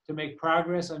pathways to make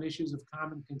progress on issues of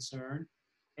common concern.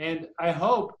 And I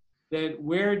hope that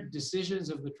where decisions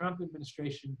of the Trump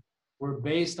administration were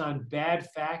based on bad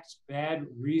facts, bad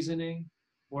reasoning,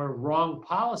 or wrong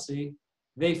policy,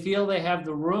 they feel they have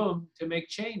the room to make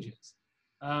changes.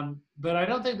 But I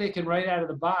don't think they can right out of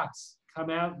the box come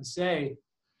out and say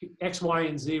X, Y,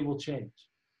 and Z will change.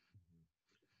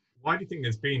 Why do you think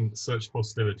there's been such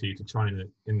hostility to China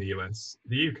in the US?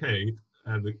 The UK,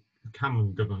 the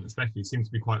Cameron government especially, seems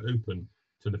to be quite open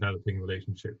to developing a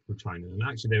relationship with China. And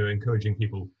actually, they were encouraging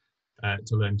people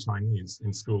to learn Chinese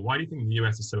in school. Why do you think the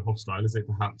US is so hostile? Is it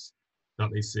perhaps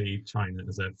that they see China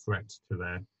as a threat to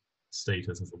their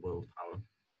status as a world power?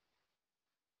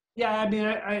 Yeah, I mean,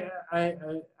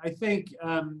 I think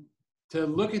to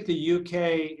look at the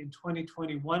UK in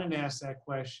 2021 and ask that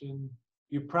question,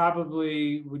 you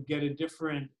probably would get a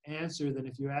different answer than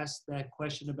if you asked that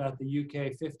question about the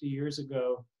UK 50 years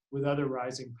ago with other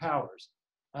rising powers.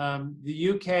 The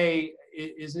UK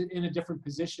is in a different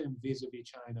position vis-a-vis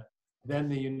China than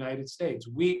the United States.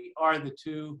 We are the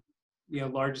two,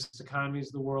 largest economies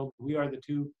of the world. We are the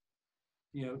two,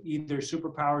 either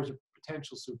superpowers or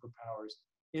potential superpowers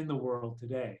in the world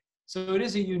today. So it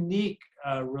is a unique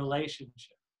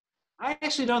relationship. I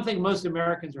actually don't think most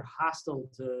Americans are hostile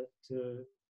to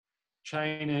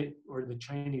China or the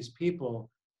Chinese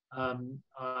people in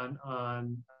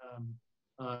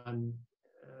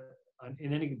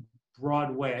any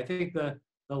broad way. I think the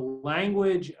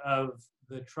language of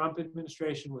the Trump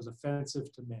administration was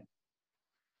offensive to many.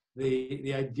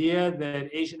 The idea that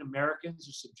Asian Americans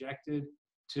are subjected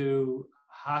to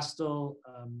hostile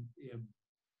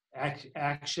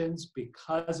actions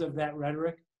because of that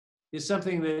rhetoric is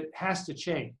something that has to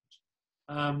change.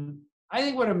 I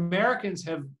think what Americans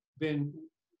have been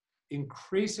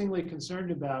increasingly concerned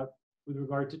about with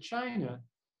regard to China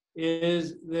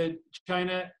is that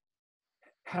China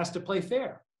has to play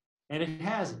fair, and it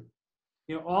hasn't.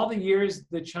 All the years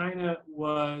that China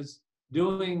was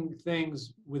doing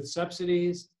things with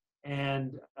subsidies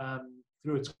and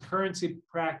through its currency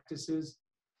practices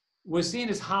was seen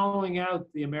as hollowing out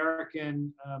the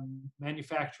American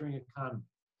manufacturing economy.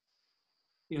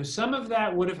 Some of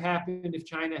that would have happened if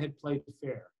China had played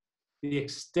fair. The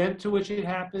extent to which it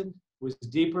happened was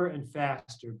deeper and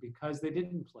faster because they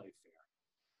didn't play fair.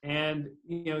 And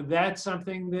that's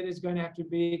something that is going to have to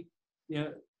be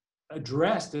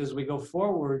addressed as we go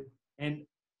forward and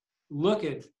look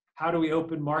at how do we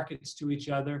open markets to each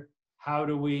other? How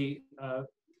do we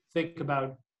think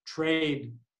about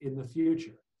trade in the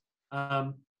future?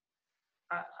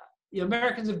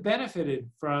 Americans have benefited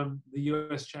from the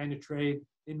U.S.-China trade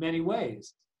in many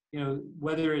ways.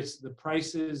 Whether it's the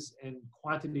prices and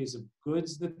quantities of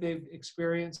goods that they've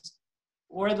experienced,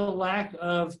 or the lack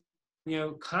of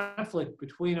conflict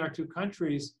between our two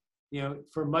countries,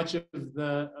 for much of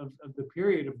the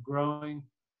period of growing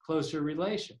closer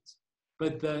relations.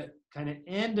 But the kind of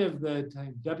end of the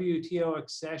WTO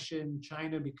accession,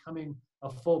 China becoming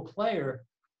a full player,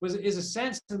 is a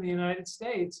sense in the United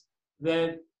States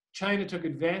that China took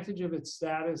advantage of its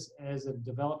status as a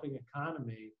developing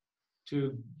economy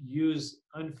to use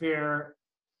unfair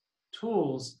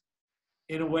tools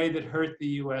in a way that hurt the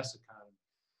U.S. economy.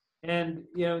 And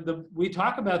we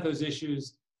talk about those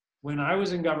issues. When I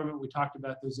was in government, we talked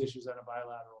about those issues on a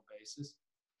bilateral basis.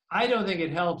 I don't think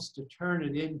it helps to turn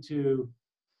it into,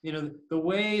 the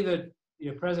way that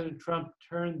President Trump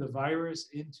turned the virus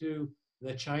into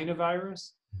the China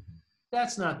virus.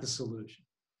 That's not the solution.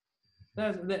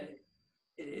 That's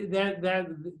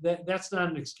not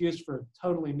an excuse for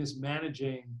totally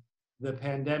mismanaging the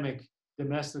pandemic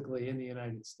domestically in the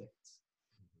United States.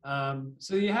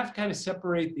 So you have to kind of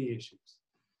separate the issues.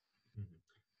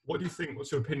 What do you think,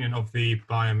 what's your opinion of the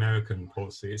Buy American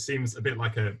policy? It seems a bit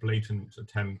like a blatant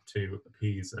attempt to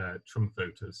appease Trump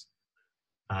voters.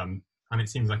 And it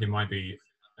seems like it might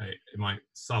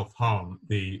self-harm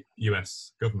the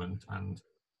US government and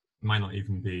might not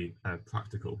even be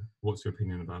practical. What's your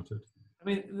opinion about it? I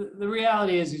mean, the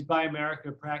reality is these Buy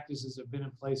America practices have been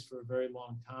in place for a very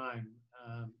long time.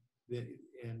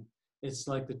 And it's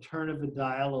like the turn of the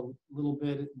dial a little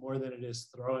bit more than it is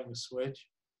throwing a switch.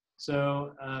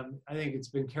 So I think it's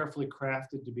been carefully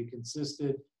crafted to be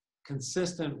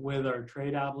consistent with our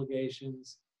trade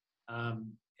obligations. I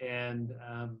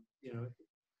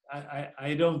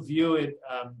don't view it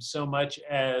so much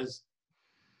as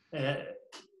the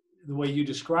way you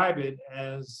describe it,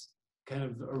 as kind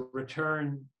of a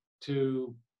return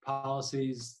to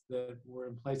policies that were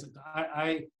in place.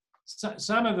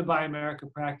 Some of the Buy America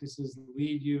practices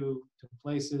lead you to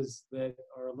places that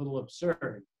are a little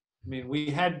absurd. I mean,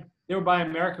 there were Buy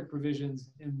America provisions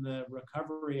in the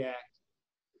Recovery Act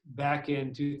back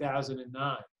in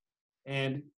 2009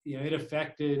 And it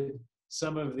affected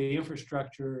some of the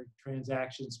infrastructure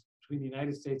transactions between the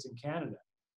United States and Canada.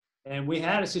 And we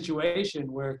had a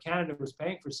situation where Canada was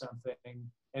paying for something,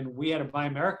 and we had a Buy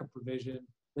America provision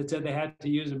that said they had to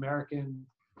use American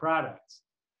products.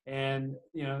 And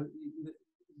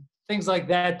things like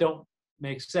that don't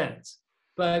make sense.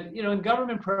 But in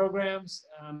government programs,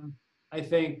 I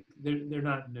think they're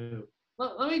not new.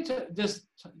 Let me just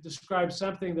describe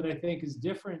something that I think is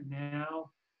different now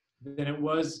than it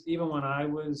was even when I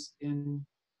was in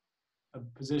a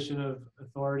position of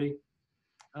authority.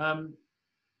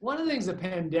 One of the things the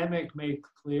pandemic made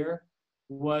clear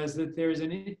was that there's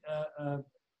the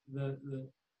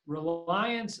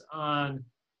reliance on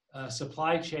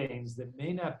supply chains that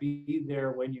may not be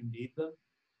there when you need them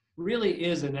really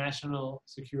is a national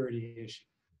security issue.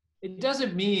 It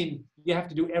doesn't mean you have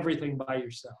to do everything by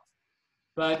yourself.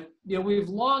 But we've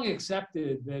long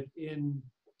accepted that in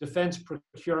defense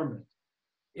procurement,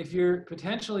 if you're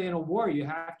potentially in a war, you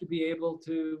have to be able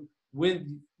to, with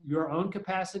your own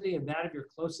capacity and that of your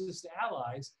closest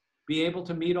allies, be able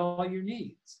to meet all your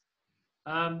needs.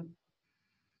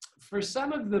 For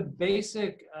some of the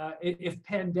basic, if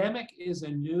pandemic is a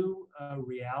new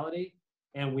reality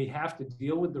and we have to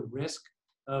deal with the risk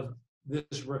of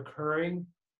this recurring,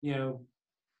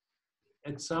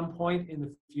 at some point in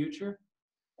the future,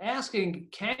 asking,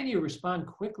 can you respond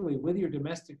quickly with your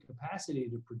domestic capacity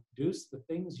to produce the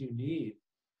things you need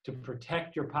to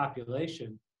protect your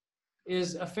population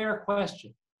is a fair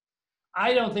question.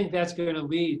 I don't think that's going to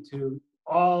lead to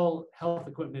all health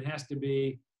equipment has to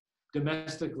be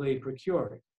domestically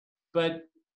procured. But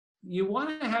you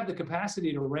want to have the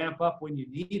capacity to ramp up when you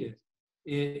need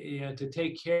it, to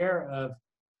take care of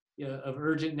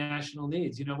urgent national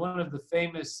needs. One of the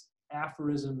famous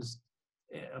aphorisms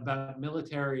about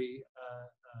military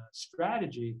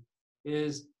strategy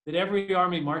is that every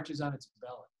army marches on its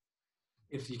belly.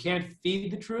 If you can't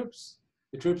feed the troops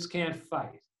can't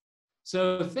fight.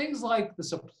 So things like the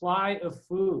supply of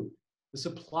food, the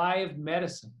supply of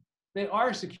medicine, they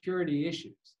are security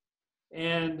issues.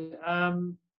 And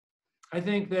I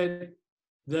think that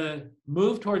the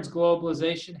move towards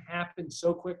globalization happened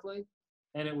so quickly,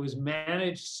 and it was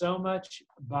managed so much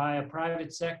by a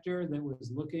private sector that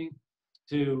was looking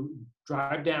to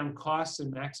drive down costs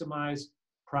and maximize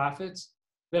profits,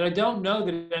 that I don't know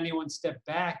that anyone stepped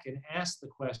back and asked the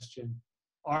question,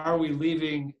 are we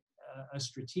leaving a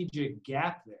strategic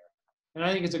gap there? And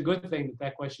I think it's a good thing that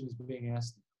that question is being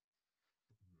asked.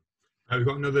 We've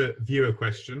got another viewer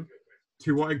question.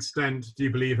 To what extent do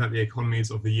you believe that the economies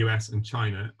of the US and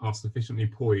China are sufficiently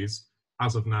poised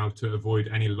as of now to avoid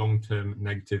any long-term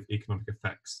negative economic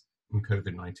effects from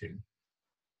COVID-19?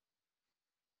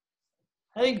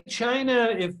 I think China,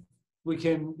 if we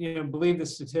can believe the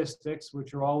statistics,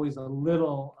 which are always a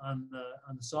little on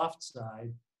the soft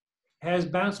side, has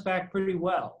bounced back pretty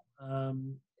well.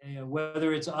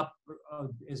 Whether it's up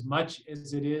as much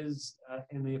as it is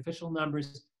in the official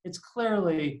numbers, it's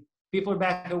clearly people are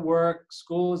back at work,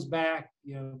 school is back,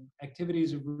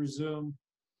 activities have resumed,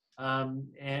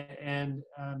 and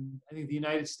I think the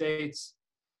United States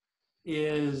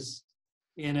is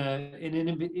in an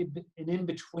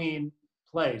in-between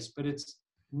place, but it's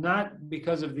not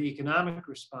because of the economic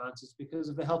response, it's because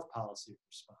of the health policy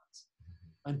response.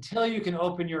 Until you can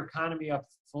open your economy up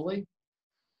fully,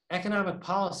 economic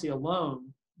policy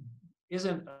alone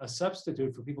isn't a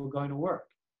substitute for people going to work.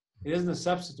 It isn't a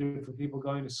substitute for people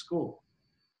going to school.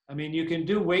 I mean, you can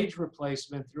do wage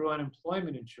replacement through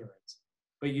unemployment insurance,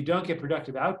 but you don't get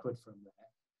productive output from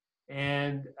that.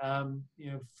 And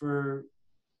for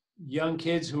young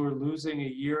kids who are losing a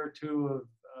year or two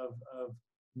of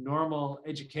normal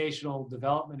educational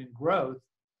development and growth,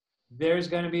 there's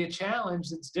going to be a challenge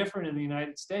that's different in the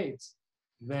United States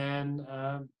than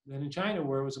in China,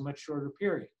 where it was a much shorter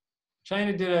period.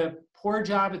 China did a poor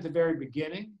job at the very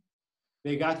beginning.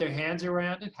 They got their hands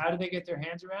around it. How did they get their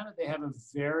hands around it? They have a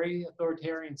very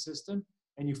authoritarian system,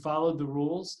 and you followed the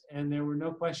rules, and there were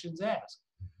no questions asked.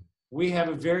 We have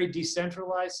a very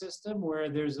decentralized system where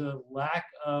there's a lack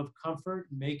of comfort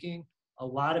making a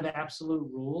lot of absolute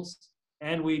rules,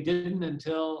 and we didn't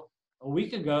until a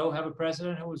week ago have a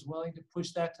president who was willing to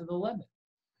push that to the limit.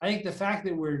 I think the fact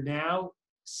that we're now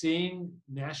seeing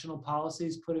national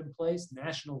policies put in place,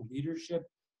 national leadership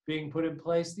being put in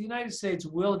place, the United States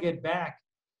will get back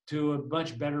to a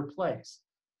much better place.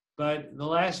 But the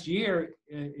last year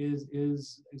is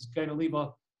going to leave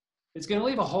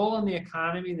a hole in the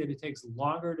economy that it takes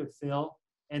longer to fill,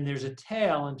 and there's a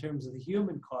tail in terms of the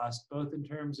human cost, both in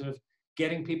terms of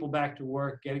getting people back to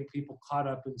work, getting people caught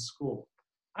up in school.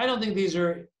 I don't think these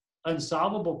are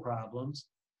unsolvable problems,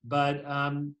 but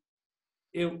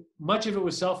much of it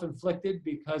was self-inflicted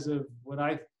because of what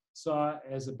I saw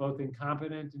as a both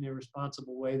incompetent and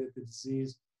irresponsible way that the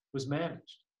disease was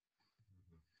managed.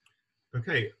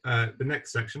 Okay, the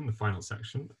next section, the final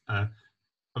section,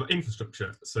 about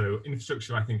infrastructure. So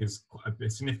infrastructure, I think, is quite a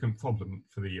significant problem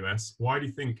for the US. Why do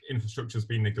you think infrastructure has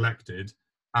been neglected?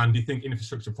 And do you think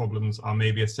infrastructure problems are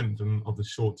maybe a symptom of the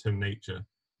short-term nature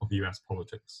of US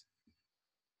politics?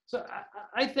 So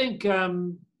I think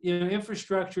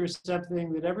infrastructure is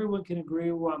something that everyone can agree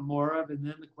we want more of, and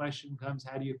then the question comes,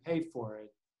 how do you pay for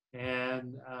it?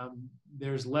 And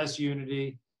there's less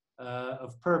unity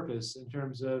of purpose in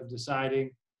terms of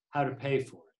deciding how to pay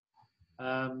for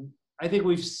it. I think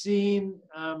we've seen,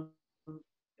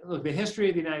 look, the history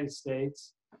of the United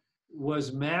States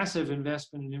was massive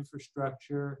investment in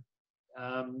infrastructure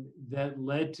that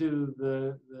led to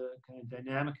the kind of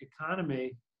dynamic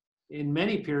economy in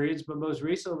many periods, but most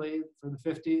recently from the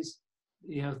 50s,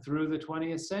 through the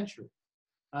 20th century.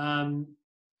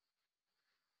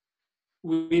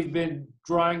 We've been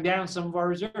drawing down some of our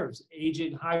reserves,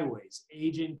 aging highways,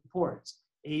 aging ports,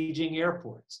 aging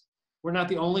airports. We're not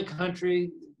the only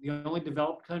country, the only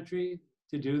developed country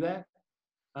to do that.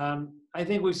 I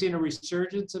think we've seen a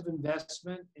resurgence of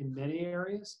investment in many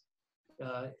areas.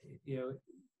 I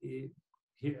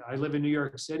live in New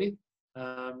York City.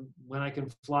 When I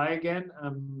can fly again,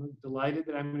 I'm delighted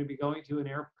that I'm going to be going to an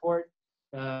airport,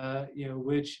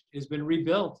 which has been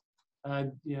rebuilt,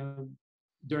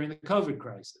 during the COVID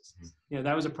crisis.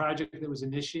 That was a project that was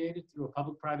initiated through a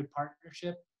public-private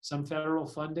partnership, some federal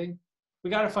funding. We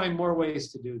got to find more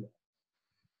ways to do that.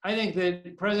 I think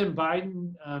that President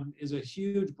Biden is a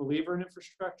huge believer in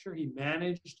infrastructure. He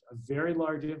managed a very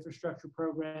large infrastructure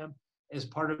program as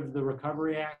part of the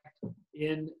Recovery Act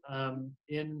in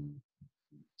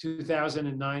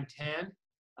 2009-10.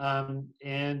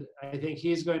 And I think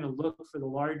he's going to look for the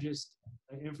largest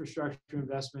infrastructure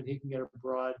investment he can get a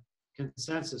broad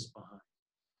consensus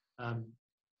behind.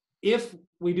 If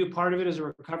we do part of it as a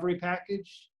recovery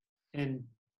package and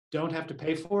don't have to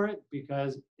pay for it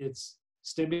because it's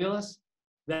stimulus,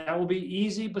 that will be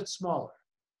easy but smaller.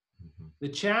 The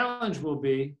challenge will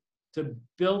be to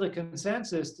build a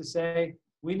consensus to say,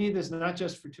 we need this not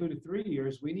just for 2 to 3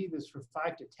 years, we need this for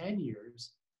 5 to 10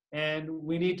 years. And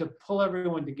we need to pull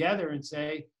everyone together and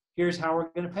say, here's how we're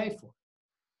going to pay for it.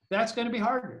 That's going to be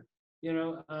harder.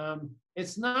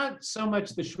 It's not so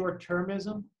much the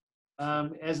short-termism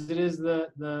as it is the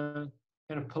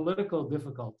kind of political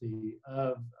difficulty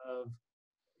of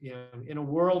in a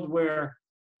world where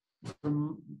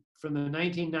from the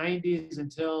 1990s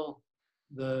until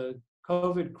the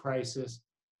COVID crisis,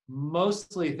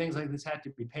 mostly things like this had to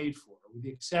be paid for, with the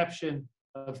exception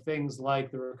of things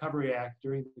like the Recovery Act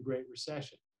during the Great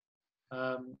Recession.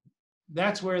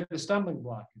 That's where the stumbling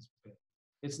block has been.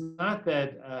 It's not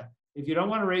that if you don't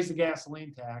want to raise the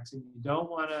gasoline tax and you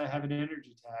don't want to have an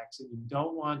energy tax and you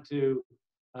don't want to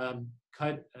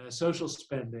cut social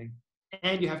spending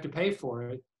and you have to pay for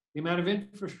it, the amount of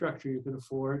infrastructure you can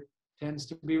afford tends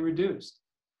to be reduced.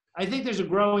 I think there's a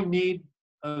growing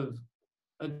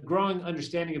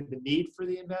understanding of the need for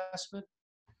the investment.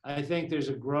 I think there's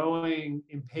a growing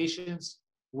impatience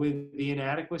with the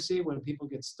inadequacy when people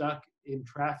get stuck in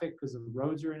traffic because the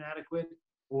roads are inadequate,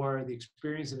 or the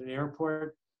experience at an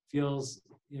airport feels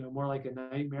more like a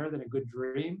nightmare than a good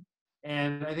dream.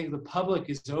 And I think the public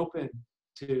is open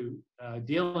to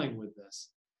dealing with this.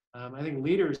 I think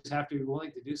leaders have to be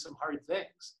willing to do some hard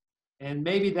things. And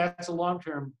maybe that's a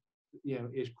long-term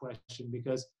ish question,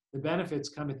 because the benefits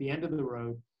come at the end of the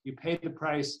road. You pay the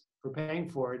price for paying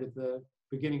for it at the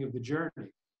beginning of the journey.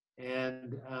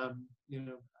 And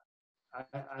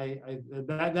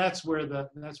that's where the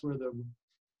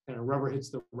kind of rubber hits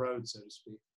the road, so to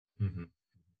speak.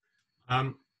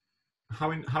 Mm-hmm.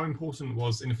 How important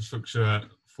was infrastructure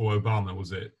for Obama?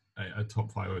 Was it a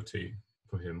top priority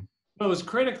for him? Well, it was a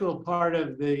critical part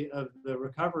of the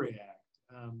Recovery Act.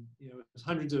 It was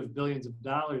hundreds of billions of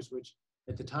dollars, which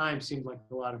at the time seemed like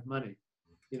a lot of money.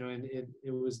 And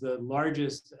it was the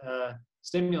largest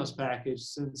stimulus package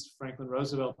since Franklin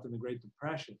Roosevelt in the Great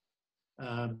Depression.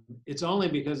 It's only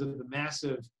because of the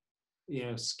massive,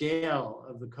 scale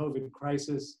of the COVID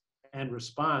crisis and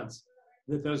response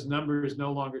that those numbers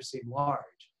no longer seem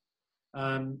large.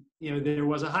 There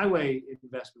was a highway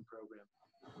investment program.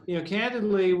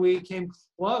 Candidly, we came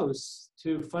close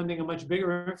to funding a much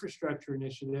bigger infrastructure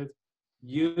initiative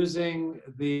using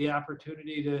the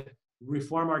opportunity to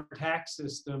reform our tax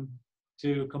system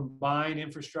to combine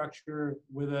infrastructure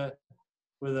with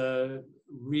a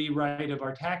rewrite of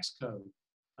our tax code.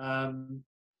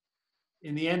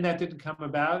 In the end, that didn't come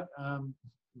about,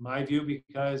 my view,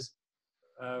 because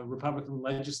Republican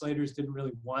legislators didn't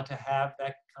really want to have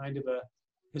that kind of a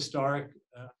historic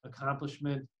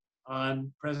accomplishment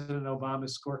on President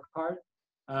Obama's scorecard.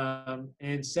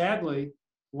 And sadly,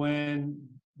 when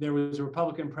there was a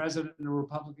Republican president and a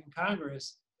Republican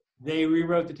Congress, they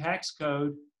rewrote the tax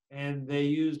code and they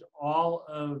used all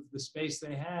of the space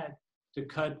they had to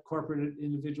cut corporate and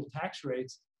individual tax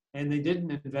rates, and they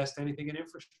didn't invest anything in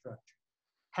infrastructure.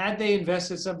 Had they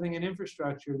invested something in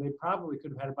infrastructure, they probably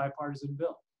could have had a bipartisan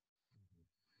bill.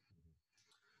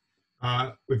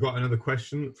 We've got another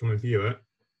question from a viewer.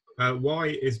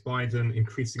 Why is Biden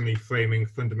increasingly framing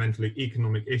fundamentally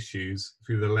economic issues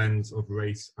through the lens of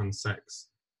race and sex?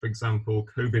 For example,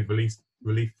 COVID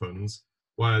relief funds,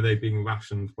 why are they being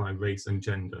rationed by race and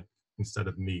gender instead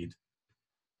of need?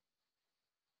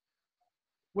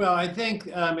 Well, I think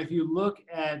if you look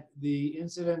at the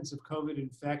incidence of COVID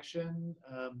infection,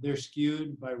 they're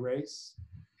skewed by race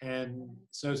and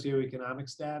socioeconomic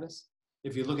status.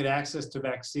 If you look at access to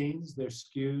vaccines, they're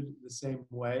skewed the same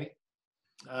way.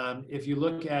 If you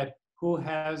look at who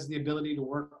has the ability to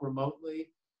work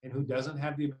remotely and who doesn't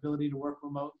have the ability to work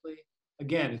remotely,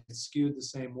 again, it's skewed the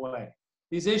same way.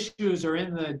 These issues are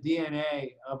in the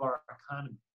DNA of our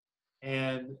economy.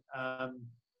 And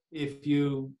if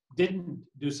you didn't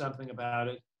do something about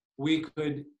it, we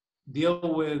could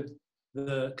deal with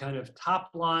the kind of top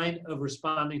line of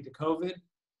responding to COVID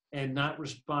and not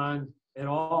respond at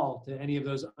all to any of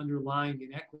those underlying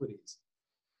inequities.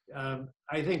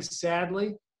 I think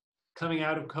sadly, coming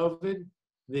out of COVID,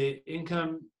 the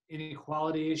income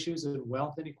inequality issues and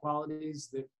wealth inequalities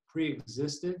that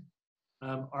pre-existed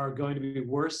are going to be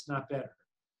worse, not better,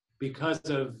 because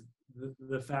of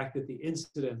the fact that the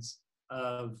incidence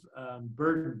of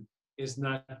burden is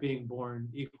not being borne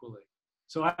equally.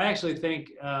 So I actually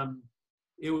think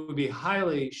it would be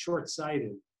highly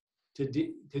short-sighted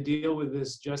to deal with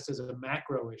this just as a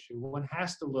macro issue. One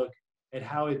has to look at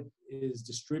how it is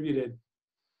distributed.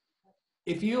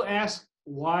 If you ask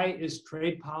why is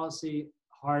trade policy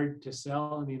hard to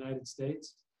sell in the United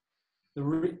States,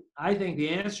 I think the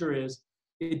answer is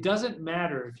it doesn't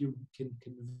matter if you can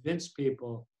convince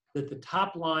people that the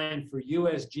top line for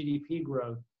US GDP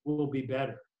growth will be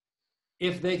better.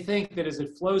 If they think that as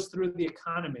it flows through the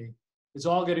economy, it's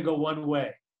all going to go one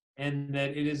way and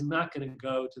that it is not going to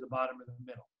go to the bottom of the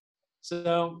middle.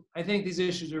 So I think these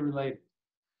issues are related.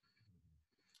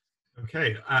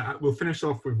 Okay, we'll finish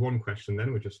off with one question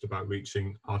then. We're just about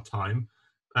reaching our time.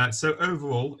 So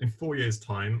overall, in 4 years'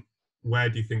 time, where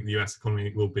do you think the US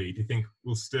economy will be? Do you think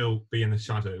we'll still be in the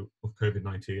shadow of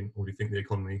COVID-19, or do you think the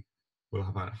economy will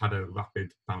have had a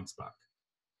rapid bounce back?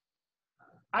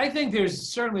 I think there's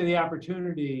certainly the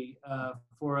opportunity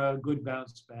for a good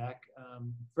bounce back.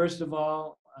 First of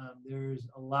all, there's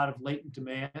a lot of latent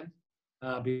demand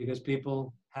because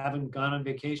people haven't gone on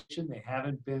vacation, they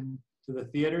haven't been to the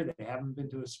theater, they haven't been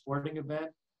to a sporting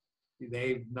event,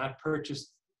 they've not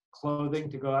purchased clothing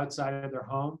to go outside of their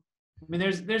home. I mean,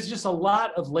 there's just a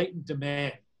lot of latent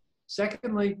demand.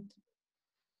 Secondly,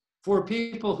 for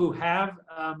people who have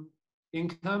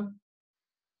income,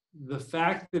 the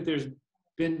fact that there's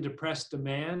been depressed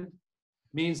demand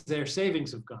means their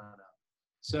savings have gone up.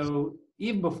 So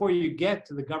even before you get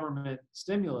to the government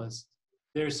stimulus,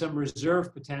 there's some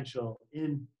reserve potential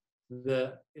in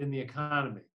the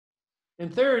economy.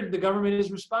 And third, the government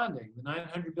is responding. The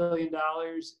 $900 billion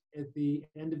at the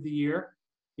end of the year,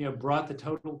 brought the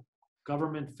total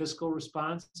government fiscal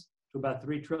response to about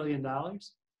 $3 trillion.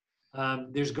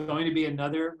 There's going to be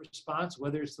another response,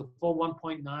 whether it's the full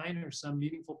 1.9 or some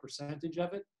meaningful percentage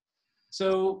of it.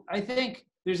 So I think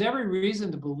there's every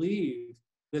reason to believe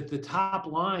that the top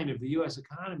line of the US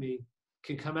economy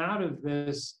can come out of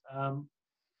this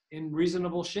in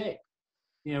reasonable shape,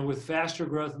 with faster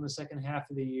growth in the second half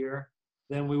of the year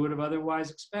than we would have otherwise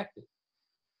expected.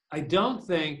 I don't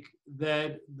think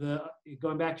that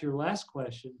going back to your last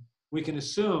question, we can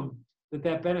assume that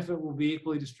that benefit will be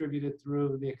equally distributed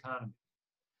through the economy.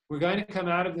 We're going to come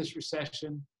out of this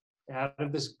recession, out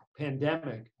of this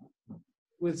pandemic,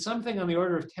 with something on the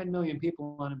order of 10 million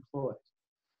people unemployed,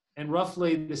 and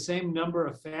roughly the same number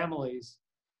of families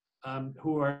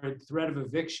who are at threat of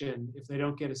eviction if they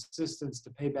don't get assistance to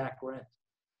pay back rent.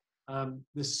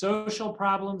 The social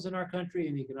problems in our country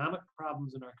and the economic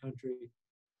problems in our country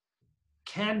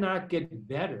cannot get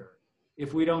better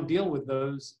if we don't deal with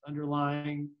those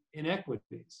underlying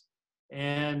inequities.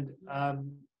 And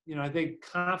I think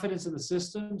confidence in the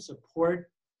system, support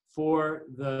for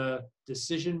the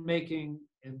decision-making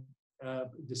and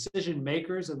decision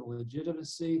makers and the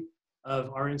legitimacy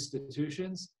of our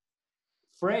institutions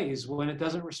frays when it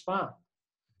doesn't respond.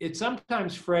 It's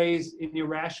sometimes phrased in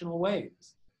irrational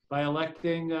ways. by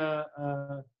electing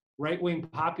a right-wing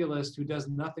populist who does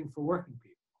nothing for working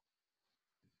people.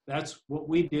 That's what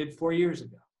we did 4 years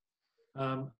ago.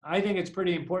 I think it's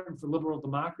pretty important for liberal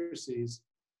democracies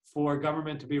for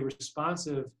government to be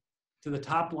responsive to the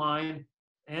top line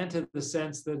and to the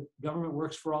sense that government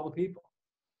works for all the people.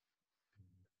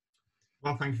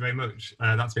 Well, thank you very much.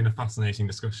 That's been a fascinating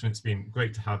discussion. It's been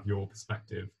great to have your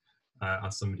perspective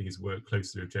as somebody who's worked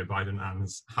closely with Joe Biden and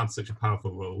has had such a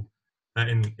powerful role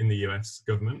in the US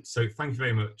government. So thank you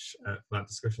very much for that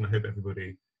discussion. I hope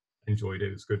everybody enjoyed it.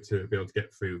 It was good to be able to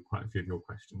get through quite a few of your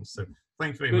questions. So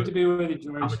thank you very much. Good to be with you,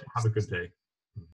 George. Have a good day.